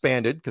have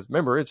expanded because,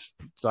 remember,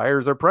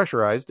 tires are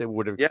pressurized. It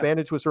would have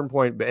expanded to a certain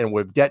point and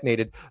would have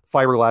detonated.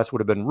 Fiberglass would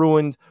have been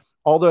ruined.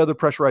 All the other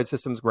pressurized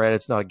systems, granted,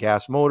 it's not a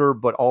gas motor,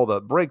 but all the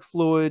brake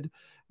fluid,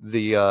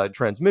 the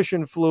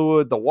transmission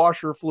fluid, the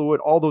washer fluid,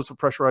 all those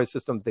pressurized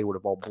systems, they would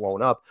have all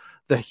blown up.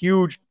 The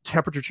huge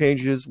temperature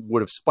changes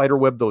would have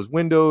spiderwebbed those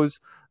windows.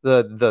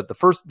 The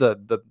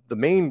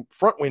main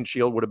front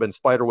windshield would have been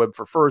spiderwebbed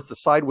for first. The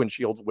side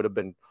windshields would have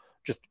been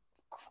just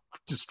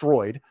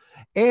destroyed.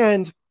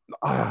 And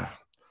but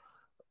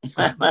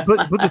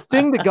the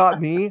thing that got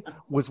me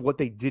was what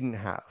they didn't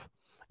have.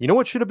 You know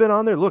what should have been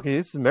on there? Look,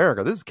 this is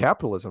America. This is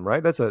capitalism,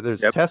 right? There's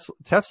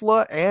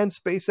Tesla and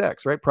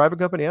SpaceX, right? Private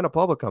company and a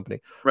public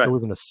company. Right. There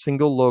wasn't a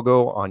single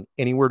logo on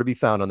anywhere to be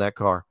found on that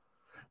car.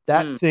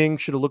 That thing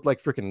should have looked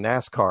like freaking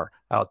NASCAR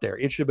out there.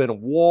 It should have been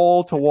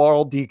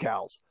wall-to-wall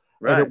decals.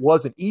 Right. And it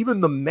wasn't.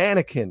 Even the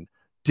mannequin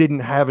didn't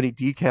have any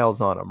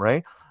decals on them,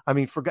 right? I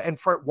mean,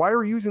 why are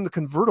we using the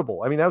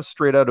convertible? I mean, that was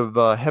straight out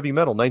of Heavy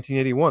Metal,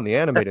 1981, the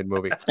animated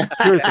movie.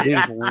 Seriously, they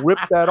just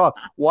ripped that off.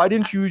 Why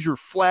didn't you use your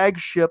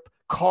flagship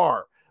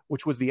car,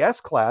 which was the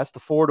S-Class,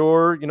 the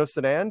four-door,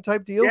 sedan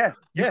type deal?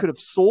 You could have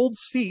sold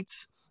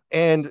seats,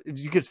 and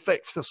you could have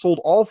sold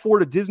all four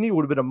to Disney. It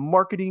would have been a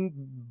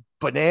marketing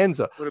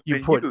bonanza.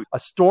 You put a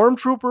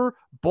Stormtrooper,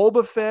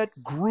 Boba Fett,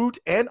 Groot,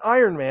 and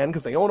Iron Man,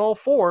 because they own all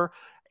four.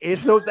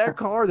 That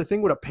car, the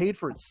thing would have paid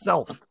for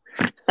itself.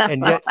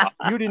 And yet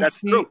you didn't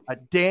see a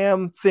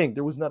damn thing.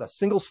 There was not a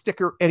single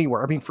sticker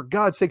anywhere. I mean, for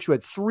God's sakes, you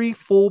had 3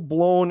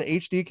 full-blown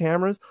HD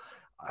cameras.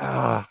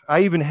 I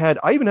even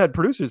had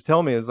producers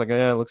tell me, it's like,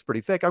 it looks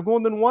pretty fake. I'm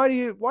going, then why are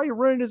you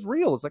running it as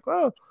real? It's like,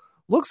 well,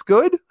 looks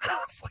good.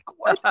 It's like,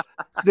 what?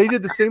 They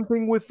did the same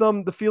thing with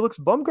the Felix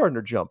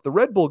Baumgartner jump, the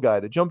Red Bull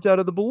guy that jumped out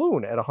of the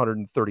balloon at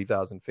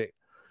 130,000 feet.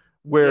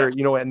 Where,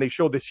 and they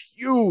show this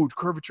huge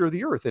curvature of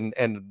the earth.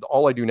 And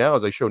all I do now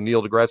is I show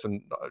Neil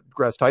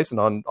deGrasse Tyson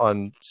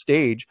on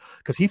stage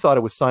because he thought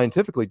it was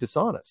scientifically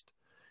dishonest.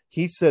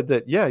 He said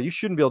that, you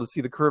shouldn't be able to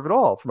see the curve at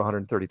all from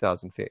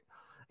 130,000 feet.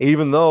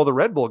 Even though the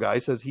Red Bull guy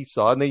says he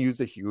saw it, and they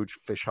used a huge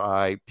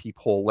fisheye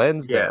peephole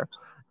lens there.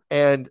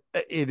 And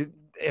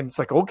it's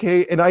like,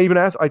 okay. And I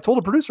told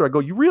the producer, I go,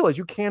 you realize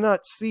you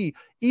cannot see,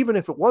 even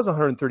if it was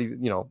 130,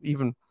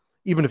 even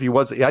even if he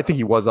was, I think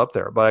he was up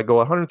there, but I go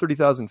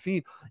 130,000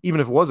 feet.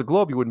 Even if it was a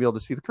globe, you wouldn't be able to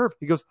see the curve.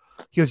 He goes,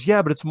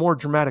 yeah, but it's more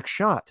dramatic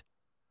shot.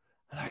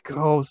 And I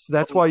go, so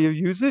that's why you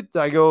use it?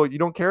 I go, you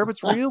don't care if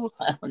it's real?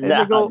 And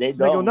they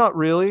go, not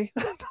really.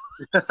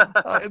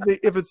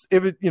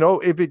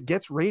 if it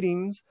gets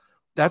ratings,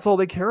 that's all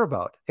they care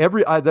about.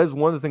 That's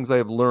one of the things I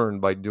have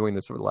learned by doing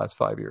this over the last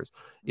 5 years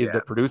is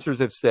that producers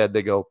have said,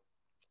 they go,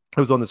 I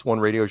was on this one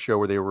radio show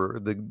where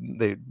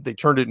they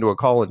turned it into a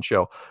call-in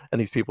show, and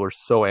these people are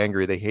so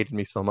angry. They hated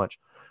me so much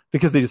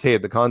because they just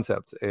hated the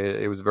concept.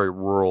 It was a very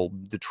rural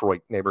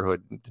Detroit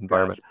neighborhood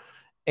environment. Gotcha.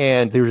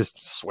 And they were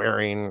just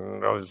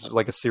swearing. It was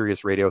like a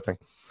serious radio thing.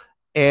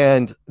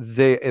 And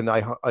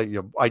I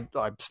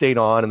stayed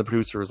on, and the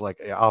producer was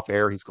like off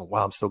air. He's going,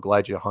 wow, I'm so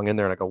glad you hung in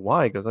there. And I go,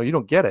 why? He goes, oh, you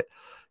don't get it.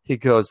 He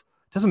goes,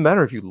 doesn't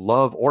matter if you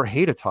love or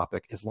hate a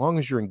topic as long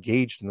as you're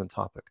engaged in the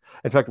topic.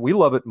 In fact, we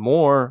love it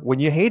more when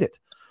you hate it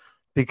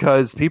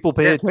because people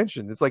pay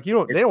attention. It's like they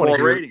don't want to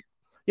hear.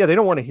 Yeah, they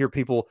don't want to hear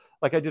people.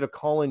 Like I did a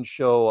call-in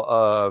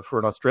show for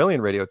an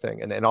Australian radio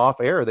thing, and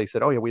off air they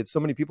said, oh yeah, we had so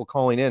many people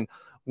calling in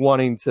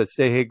wanting to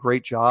say, hey,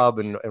 great job,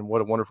 and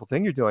what a wonderful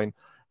thing you're doing.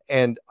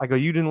 And I go,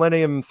 you didn't let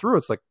any of them through.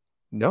 It's like,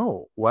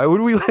 no, why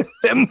would we let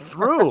them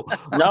through?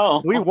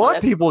 No, we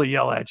want people to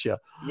yell at you.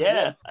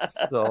 Yeah.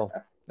 So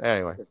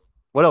anyway,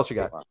 what else you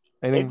got?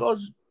 Anything?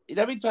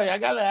 Let me tell you, I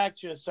got to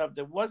ask you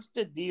something. What's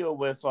the deal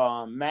with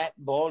Matt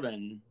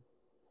Baldwin?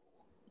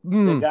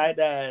 The guy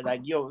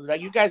that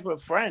you guys were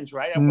friends,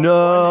 right?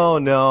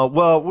 No.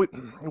 Well,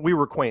 we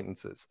were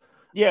acquaintances.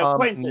 Yeah,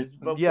 acquaintances.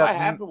 But what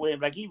happened with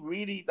him? Like he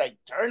really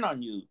turned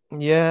on you.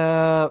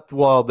 Yeah.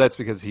 Well, that's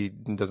because he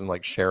doesn't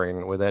like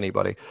sharing with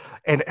anybody,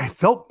 and I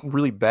felt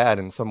really bad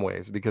in some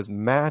ways because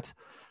Matt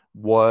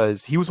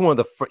he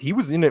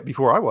was in it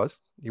before I was.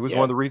 He was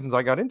one of the reasons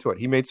I got into it.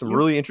 He made some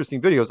really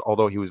interesting videos,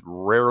 although he was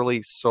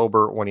rarely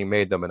sober when he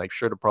made them, and I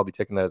should have probably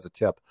taken that as a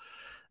tip.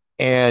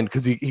 And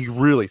because he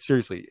really,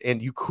 seriously,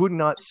 and you could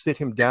not sit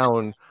him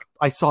down.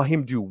 I saw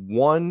him do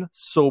one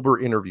sober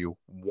interview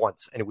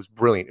once, and it was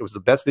brilliant. It was the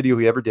best video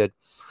he ever did.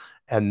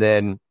 And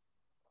then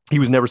he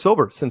was never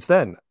sober since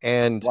then.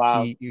 And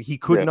he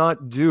could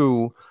not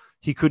do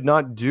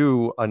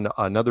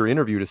another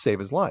interview to save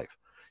his life.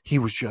 He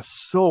was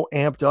just so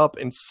amped up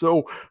and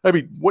so, I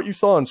mean, what you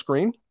saw on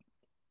screen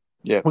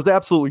was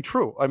absolutely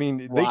true. I mean,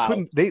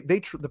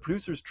 the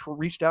producers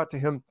reached out to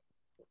him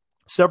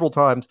several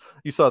times.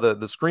 You saw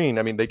the screen.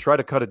 I mean, they tried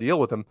to cut a deal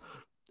with him,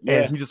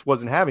 and he just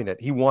wasn't having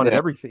it. He wanted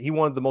everything. He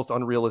wanted the most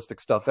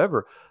unrealistic stuff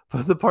ever.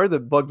 But the part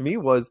that bugged me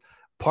was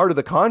part of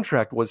the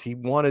contract was he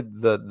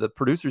wanted the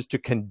producers to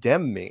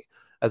condemn me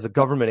as a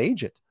government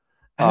agent.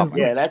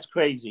 That's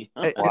crazy.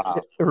 It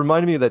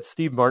reminded me of that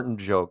Steve Martin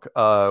joke.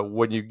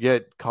 When you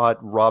get caught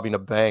robbing a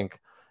bank,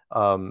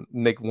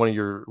 make one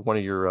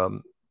of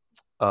your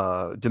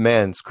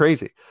demands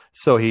crazy.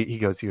 So he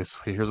goes,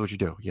 here's what you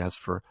do. You ask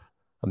for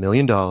 $1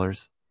 million,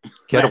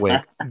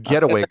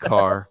 getaway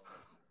car,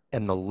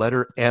 and the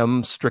letter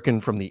M stricken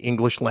from the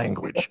English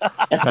language.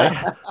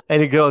 Right?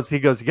 And he goes, you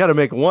got to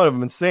make one of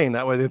them insane.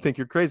 That way they think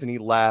you're crazy. And he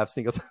laughs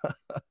and he goes,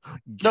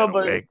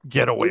 getaway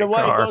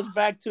car. It goes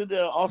back to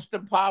the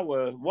Austin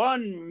Power,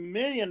 $1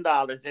 million,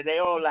 and they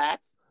all laugh.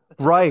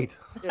 Right.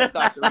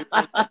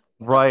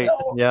 Right.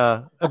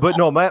 Yeah. But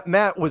no,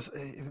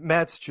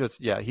 Matt's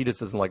just, he just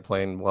doesn't like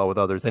playing well with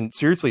others. And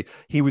seriously,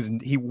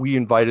 we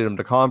invited him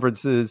to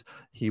conferences.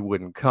 He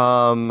wouldn't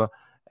come,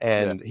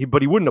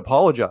 but he wouldn't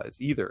apologize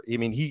either. I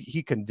mean,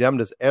 he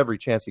condemned us every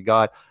chance he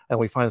got. And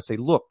we finally say,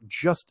 look,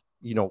 just,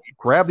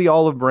 grab the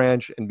olive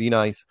branch and be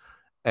nice.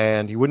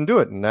 And he wouldn't do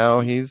it. And now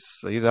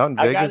he's out in Vegas.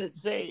 I gotta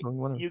say,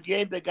 you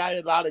gave the guy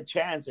a lot of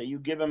chance, and you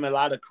give him a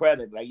lot of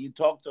credit. Like you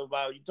talk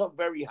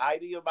very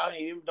highly about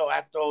him, even though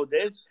after all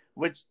this,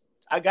 which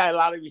I got a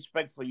lot of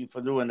respect for you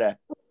for doing that.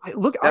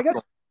 I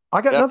got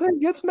nothing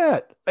against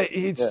Matt.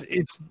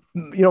 It's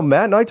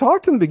Matt and I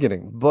talked in the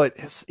beginning, but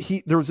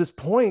there was this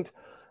point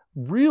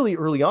really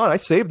early on. I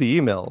saved the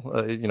email.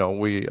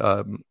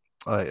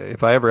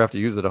 If I ever have to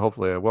use it,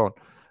 hopefully I won't.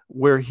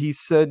 Where he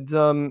said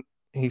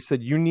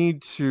you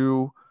need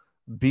to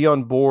be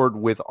on board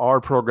with our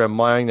program,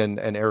 mine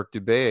and Eric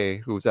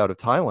Dubé, who's out of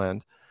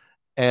Thailand,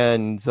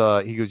 and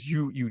he goes,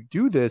 you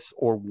do this,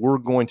 or we're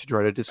going to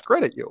try to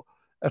discredit you.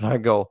 And I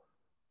go,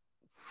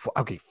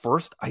 okay,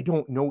 first, I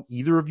don't know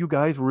either of you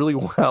guys really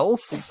well,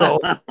 so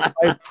I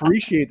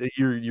appreciate that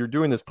you're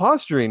doing this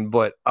posturing,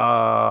 but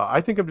I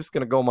think I'm just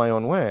going to go my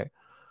own way.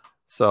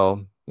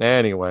 So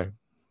anyway,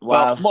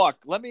 well, Mark,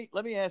 let me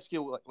ask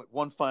you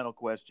one final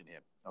question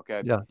here,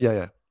 okay?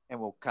 Yeah. And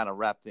we'll kind of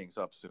wrap things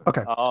up soon.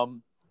 Okay.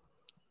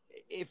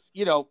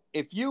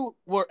 If you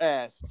were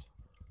asked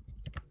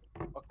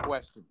a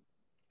question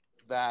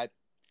that,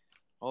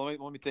 let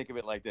me think of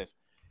it like this: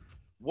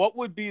 what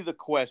would be the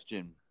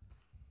question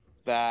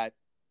that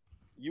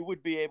you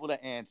would be able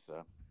to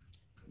answer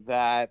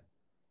that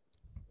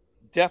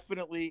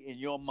definitely in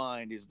your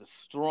mind is the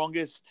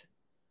strongest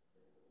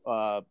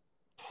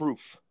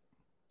proof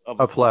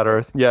of flat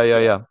Earth?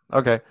 Yeah.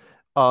 Okay.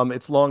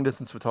 It's long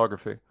distance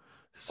photography.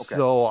 Okay.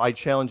 So I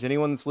challenge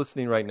anyone that's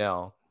listening right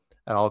now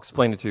and I'll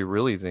explain it to you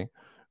real easy.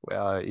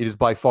 It is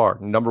by far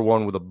number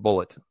one with a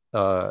bullet.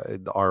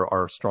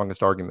 Our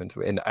strongest argument,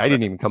 and I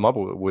didn't even come up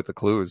with the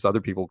clues.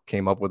 Other people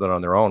came up with it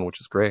on their own,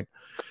 which is great.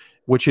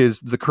 Which is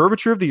the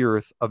curvature of the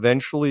Earth.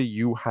 Eventually,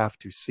 you have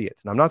to see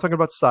it, and I'm not talking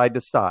about side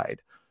to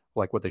side,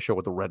 like what they show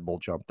with the Red Bull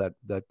jump. That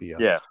BS.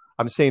 Yeah.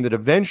 I'm saying that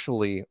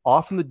eventually,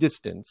 off in the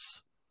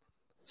distance,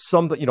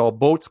 a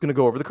boat's going to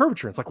go over the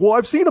curvature. It's like, well,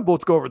 I've seen a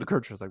boat go over the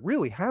curvature. It's like,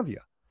 really, have you?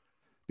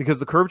 Because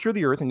the curvature of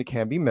the Earth, and it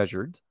can be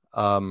measured.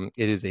 It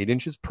is 8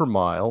 inches per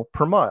mile,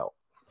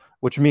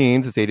 which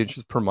means it's 8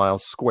 inches per mile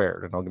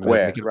squared. And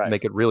I'll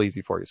make it real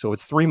easy for you. So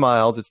it's 3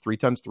 miles. It's 3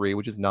 times 3,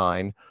 which is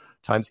 9,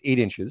 times 8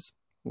 inches,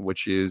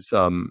 which is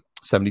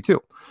 72.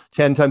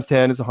 10 times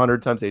 10 is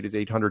 100, times 8 is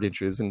 800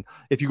 inches. And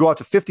if you go out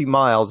to 50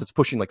 miles, it's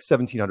pushing like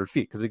 1,700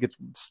 feet because it gets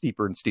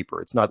steeper and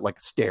steeper. It's not like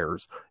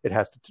stairs. It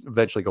has to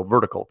eventually go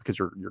vertical because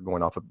you're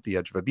going off of the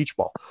edge of a beach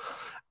ball.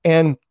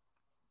 And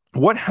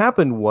what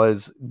happened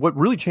was, what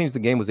really changed the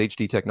game was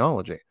HD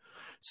technology.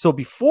 So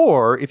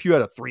before, if you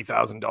had a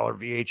 $3,000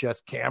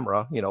 VHS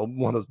camera,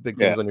 one of those big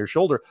things on your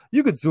shoulder,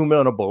 you could zoom in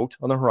on a boat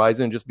on the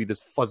horizon and just be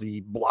this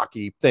fuzzy,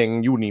 blocky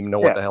thing. You wouldn't even know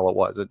what the hell it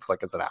was. It's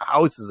like, is it a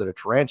house? Is it a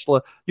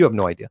tarantula? You have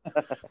no idea.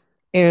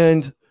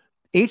 And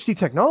HD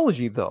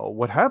technology, though,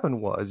 what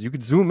happened was you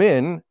could zoom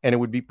in and it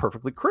would be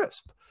perfectly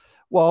crisp.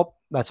 Well,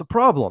 that's a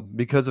problem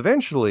because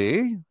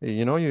eventually,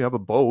 you have a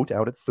boat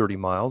out at 30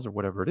 miles or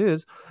whatever it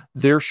is.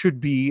 There should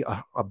be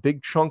a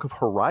big chunk of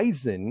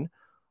horizon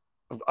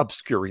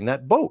obscuring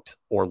that boat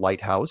or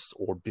lighthouse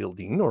or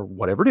building or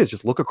whatever it is.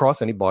 Just look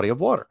across any body of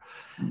water.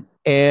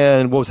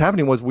 And what was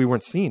happening was we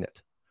weren't seeing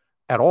it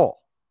at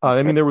all.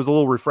 I mean, there was a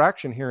little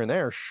refraction here and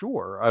there,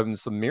 sure,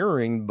 some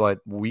mirroring, but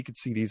we could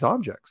see these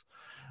objects.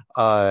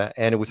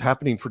 And it was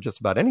happening for just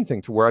about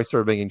anything, to where I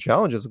started making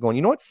challenges of going,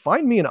 you know what,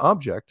 find me an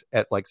object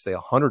at, like, say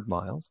 100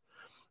 miles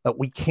that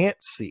we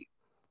can't see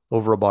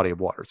over a body of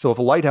water. So if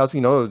a lighthouse,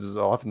 is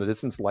off in the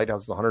distance, the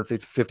lighthouse is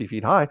 150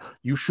 feet high,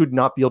 you should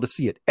not be able to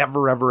see it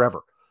ever, ever,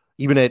 ever.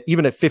 Even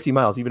at 50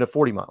 miles, even at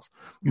 40 miles,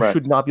 you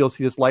should not be able to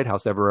see this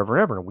lighthouse ever, ever,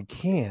 ever. And we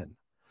can.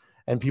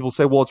 And people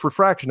say, well, it's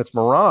refraction, it's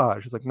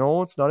mirage. It's like,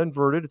 no, it's not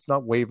inverted, it's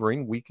not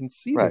wavering. We can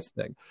see this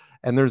thing.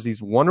 And there's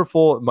these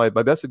wonderful, my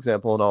best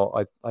example,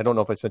 and I don't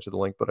know if I sent you the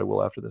link, but I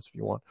will after this if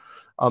you want.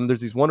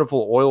 There's these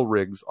wonderful oil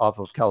rigs off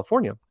of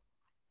California,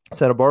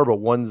 Santa Barbara.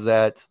 One's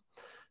at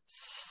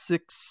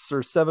 6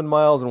 or 7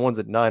 miles and one's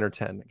at 9 or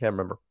 10. I can't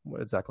remember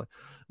exactly.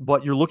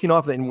 But you're looking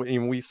off,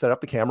 and we set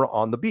up the camera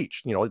on the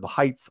beach. The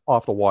height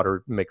off the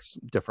water makes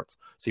difference.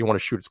 So you want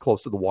to shoot as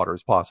close to the water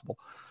as possible.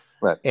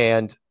 Right.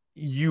 And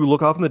you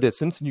look off in the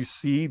distance and you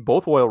see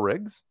both oil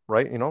rigs,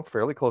 right?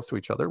 Fairly close to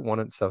each other, one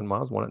at 7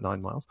 miles, one at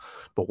 9 miles.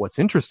 But what's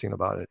interesting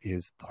about it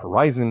is the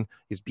horizon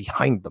is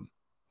behind them.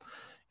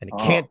 And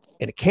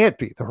it can't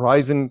be. The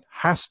horizon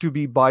has to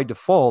be by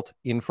default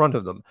in front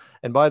of them.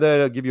 And by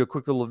that, I'll give you a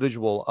quick little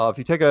visual. If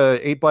you take a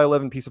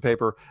 8x11 piece of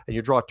paper and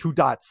you draw 2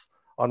 dots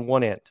on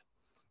one end,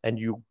 and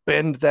you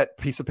bend that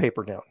piece of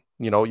paper down,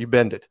 you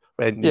bend it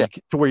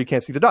to where you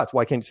can't see the dots.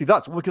 Why can't you see the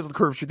dots? Well, because of the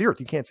curvature of the Earth,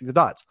 you can't see the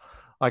dots.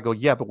 I go,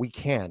 yeah, but we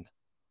can.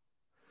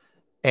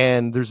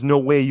 And there's no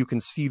way you can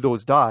see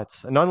those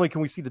dots. And not only can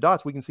we see the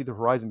dots, we can see the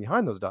horizon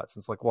behind those dots.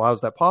 And it's like, well,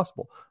 how's that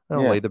possible?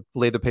 Lay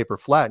the paper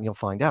flat and you'll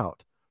find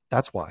out.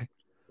 That's why.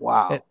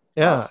 Wow.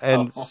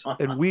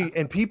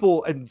 And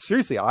people, and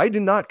seriously, I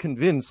did not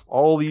convince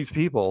all these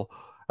people,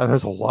 and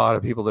there's a lot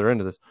of people that are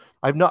into this.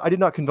 I did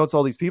not convince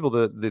all these people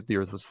that the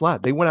Earth was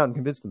flat. They went out and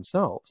convinced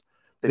themselves.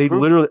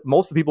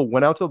 Most of the people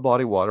went out to a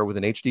body of water with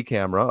an HD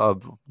camera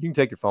you can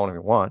take your phone if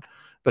you want,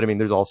 but I mean,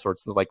 there's all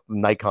sorts of, like,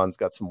 Nikon's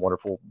got some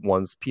wonderful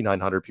ones,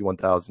 P900,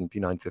 P1000,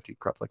 P950,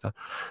 crap like that.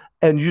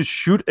 And you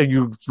shoot and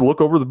you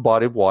look over the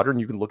body of water and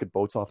you can look at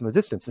boats off in the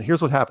distance. And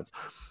here's what happens.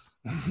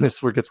 This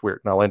is where it gets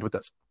weird. And I'll end with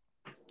this.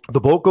 The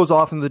boat goes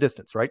off in the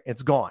distance, right?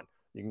 It's gone.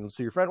 You can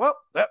see your friend,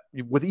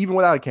 even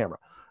without a camera.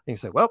 And you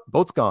say, well,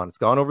 boat's gone. It's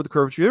gone over the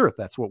curvature of the Earth.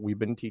 That's what we've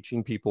been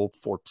teaching people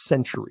for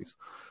centuries.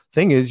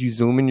 Thing is, you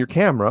zoom in your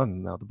camera,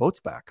 and now the boat's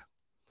back.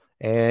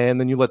 And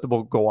then you let the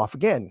boat go off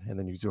again. And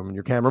then you zoom in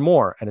your camera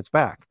more, and it's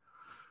back.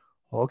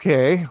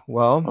 Okay,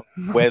 well,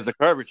 where's the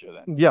curvature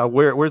then? Yeah,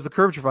 where's the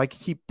curvature if I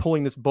keep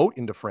pulling this boat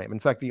into frame? In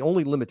fact, the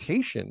only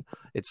limitation,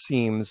 it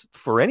seems,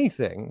 for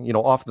anything,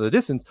 off in the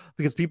distance,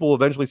 because people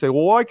eventually say,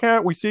 well, why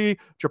can't we see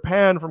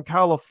Japan from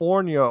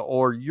California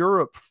or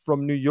Europe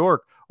from New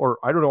York or,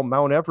 I don't know,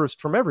 Mount Everest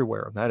from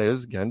everywhere? And that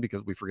is, again,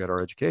 because we forget our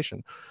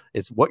education.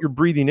 It's what you're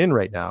breathing in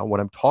right now, what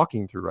I'm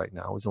talking through right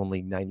now, is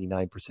only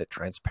 99%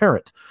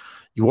 transparent.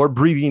 You are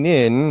breathing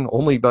in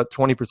only about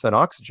 20%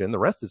 oxygen. The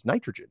rest is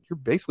nitrogen. You're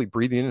basically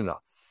breathing in a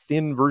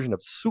thin version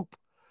of soup.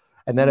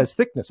 And that has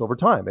thickness over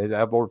time.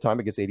 Over time,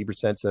 it gets 80%,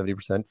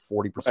 70%,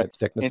 40%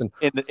 thickness.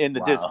 In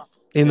the distance.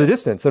 In the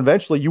distance.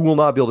 Eventually, you will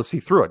not be able to see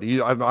through it.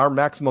 Our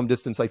maximum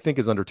distance, I think,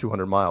 is under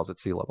 200 miles at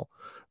sea level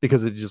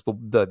because it's just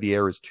the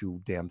air is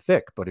too damn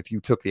thick. But if you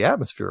took the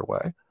atmosphere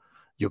away,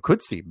 you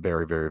could see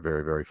very, very,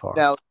 very, very far.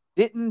 Now,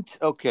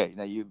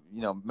 now you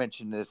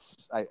mentioned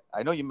this.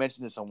 I know you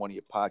mentioned this on one of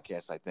your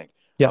podcasts, I think,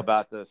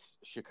 about the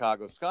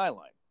Chicago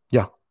skyline.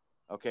 Yeah.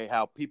 Okay,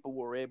 how people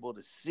were able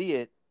to see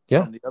it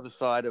Yeah. from the other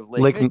side of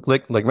Lake Michigan.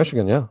 Lake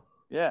Michigan, yeah.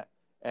 Yeah,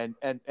 and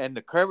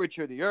the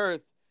curvature of the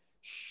Earth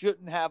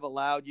shouldn't have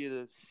allowed you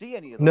to see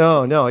any of those.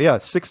 No, yeah,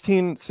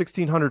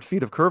 1,600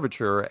 feet of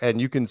curvature,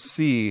 and you can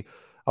see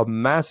a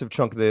massive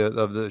chunk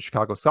of the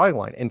Chicago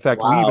skyline. In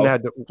fact, Wow.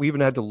 we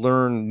even had to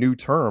learn new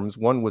terms.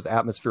 One was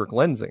atmospheric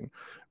lensing,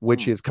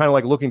 which is kind of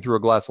like looking through a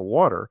glass of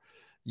water.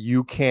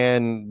 You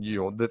can,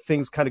 the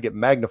things kind of get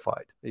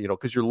magnified,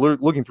 because you're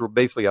looking through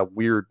basically a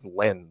weird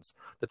lens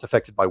that's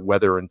affected by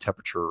weather and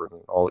temperature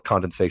and all the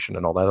condensation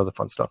and all that other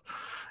fun stuff.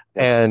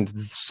 And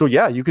so,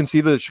 yeah, you can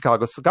see the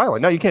Chicago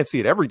skyline. Now, you can't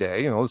see it every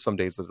day. Some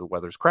days the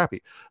weather's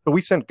crappy. But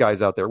we sent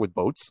guys out there with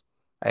boats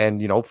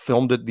and,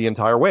 filmed it the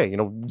entire way,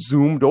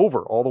 zoomed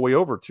over all the way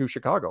over to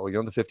Chicago,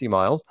 the 50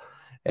 miles.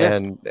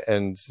 And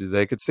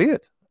they could see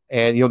it.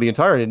 And, the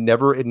entire, it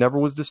never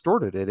was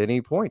distorted at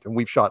any point. And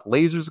we've shot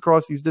lasers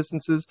across these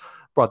distances,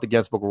 brought the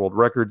Guinness Book of World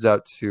Records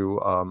out to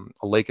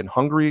a lake in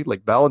Hungary,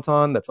 Lake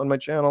Balaton. That's on my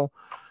channel.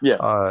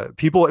 Yeah.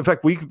 People, in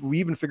fact, we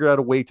even figured out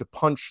a way to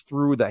punch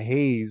through the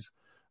haze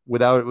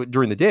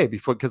during the day,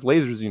 because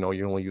lasers, you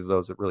only use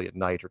those at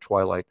night or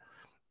twilight.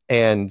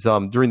 And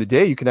during the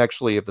day, you can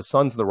actually, if the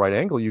sun's in the right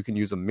angle, you can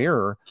use a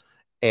mirror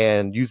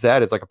and use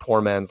that as like a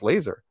poor man's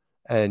laser.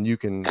 And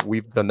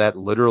we've done that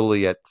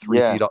literally at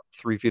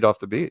 3 feet off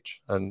the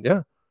beach. And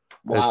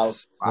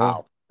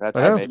wow. That's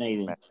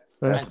fascinating.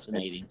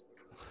 Fascinating.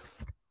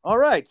 All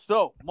right.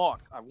 So,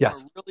 Mark, I want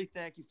to really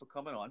thank you for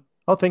coming on.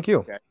 Oh, thank you.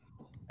 Okay.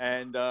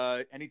 And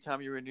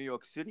anytime you're in New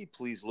York City,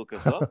 please look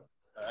us up.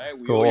 All right,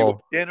 we cool. owe you a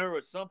dinner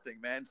or something,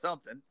 man,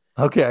 something.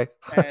 Okay.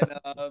 And,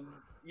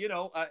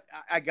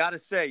 I got to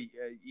say,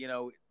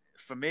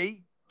 for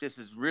me, this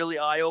is really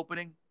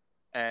eye-opening.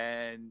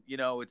 And,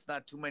 it's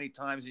not too many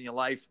times in your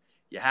life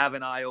you have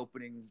an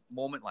eye-opening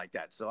moment like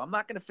that. So I'm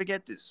not going to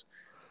forget this.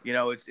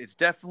 It's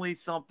definitely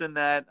something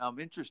that I'm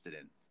interested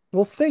in.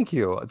 Well, thank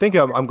you.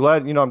 I'm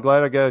glad, I'm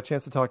glad I got a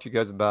chance to talk to you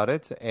guys about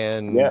it.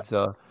 And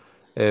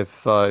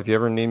if you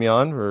ever need me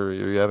on or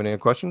you have any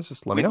questions,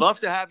 just let me know. We'd love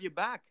to have you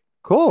back.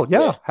 Cool.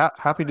 Yeah.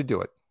 Happy to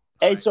do it.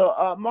 Hey,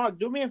 so Mark,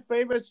 do me a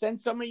favor,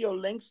 send some of your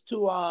links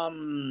to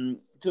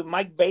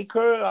Mike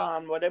Baker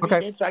on whatever you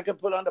need, so I can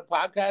put on the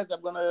podcast.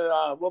 I'm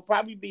gonna we'll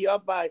probably be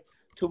up by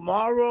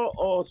tomorrow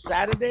or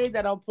Saturday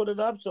that I'll put it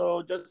up.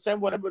 So just send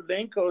whatever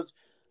link, because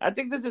I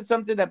think this is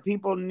something that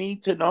people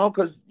need to know,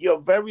 because you're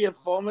very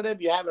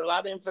informative. You have a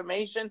lot of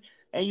information,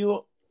 and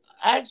you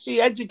actually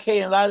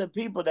educate a lot of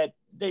people that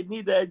they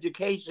need the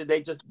education.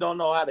 They just don't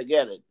know how to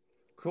get it.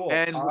 Cool.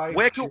 And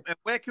where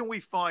can we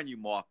find you,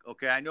 Mark?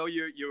 Okay, I know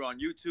you're on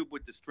YouTube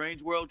with the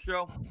Strange World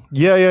Show.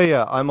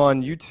 Yeah. I'm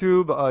on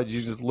YouTube.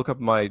 You just look up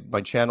my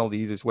channel. The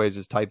easiest way is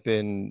just type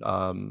in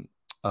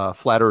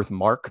Flat Earth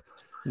Mark,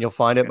 and you'll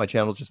find it. My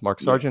channel is just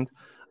Mark Sargent.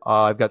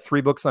 I've got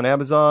 3 books on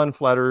Amazon: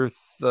 Flat Earth,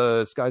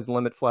 Sky's the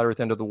Limit, Flat Earth,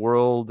 End of the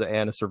World,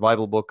 and a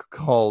survival book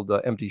called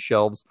Empty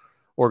Shelves: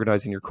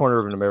 Organizing Your Corner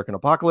of an American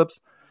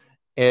Apocalypse.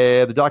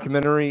 The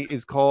documentary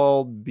is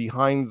called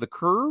Behind the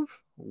Curve,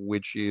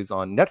 which is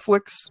on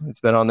Netflix. It's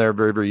been on there,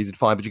 very, very easy to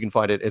find, but you can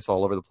find it. It's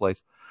all over the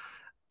place.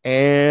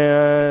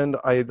 And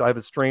I have a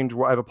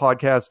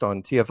podcast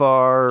on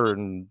TFR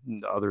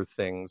and other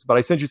things, but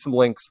I sent you some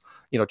links,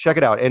 check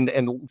it out. And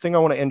the thing I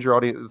want to end your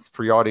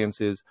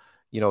audience is,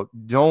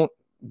 don't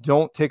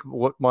take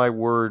what my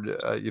word,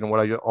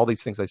 all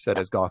these things I said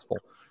as gospel.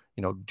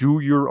 Do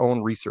your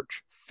own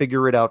research,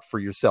 figure it out for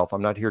yourself.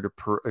 I'm not here to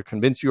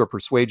convince you or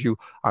persuade you.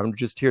 I'm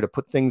just here to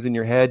put things in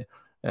your head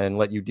and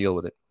let you deal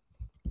with it.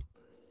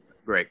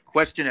 Great.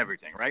 Question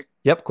everything, right?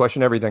 Yep.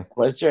 Question everything.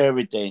 Question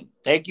everything.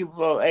 Thank you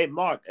hey,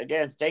 Mark,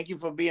 again, thank you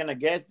for being a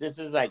guest. This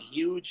is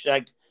huge.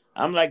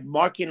 I'm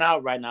marking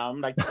out right now.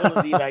 I'm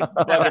totally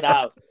bugging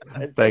out.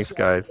 Thanks,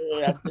 guys.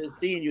 After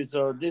seeing you.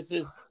 So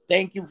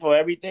thank you for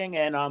everything.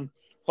 And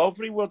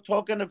hopefully we'll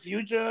talk in the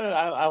future.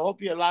 I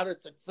hope you a lot of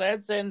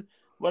success and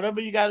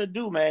whatever you got to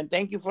do, man.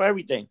 Thank you for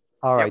everything.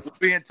 All right. We'll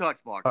be in touch,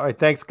 Mark. All right.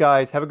 Thanks,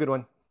 guys. Have a good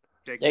one.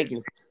 Thank you.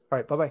 All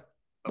right. Bye-bye.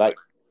 Bye.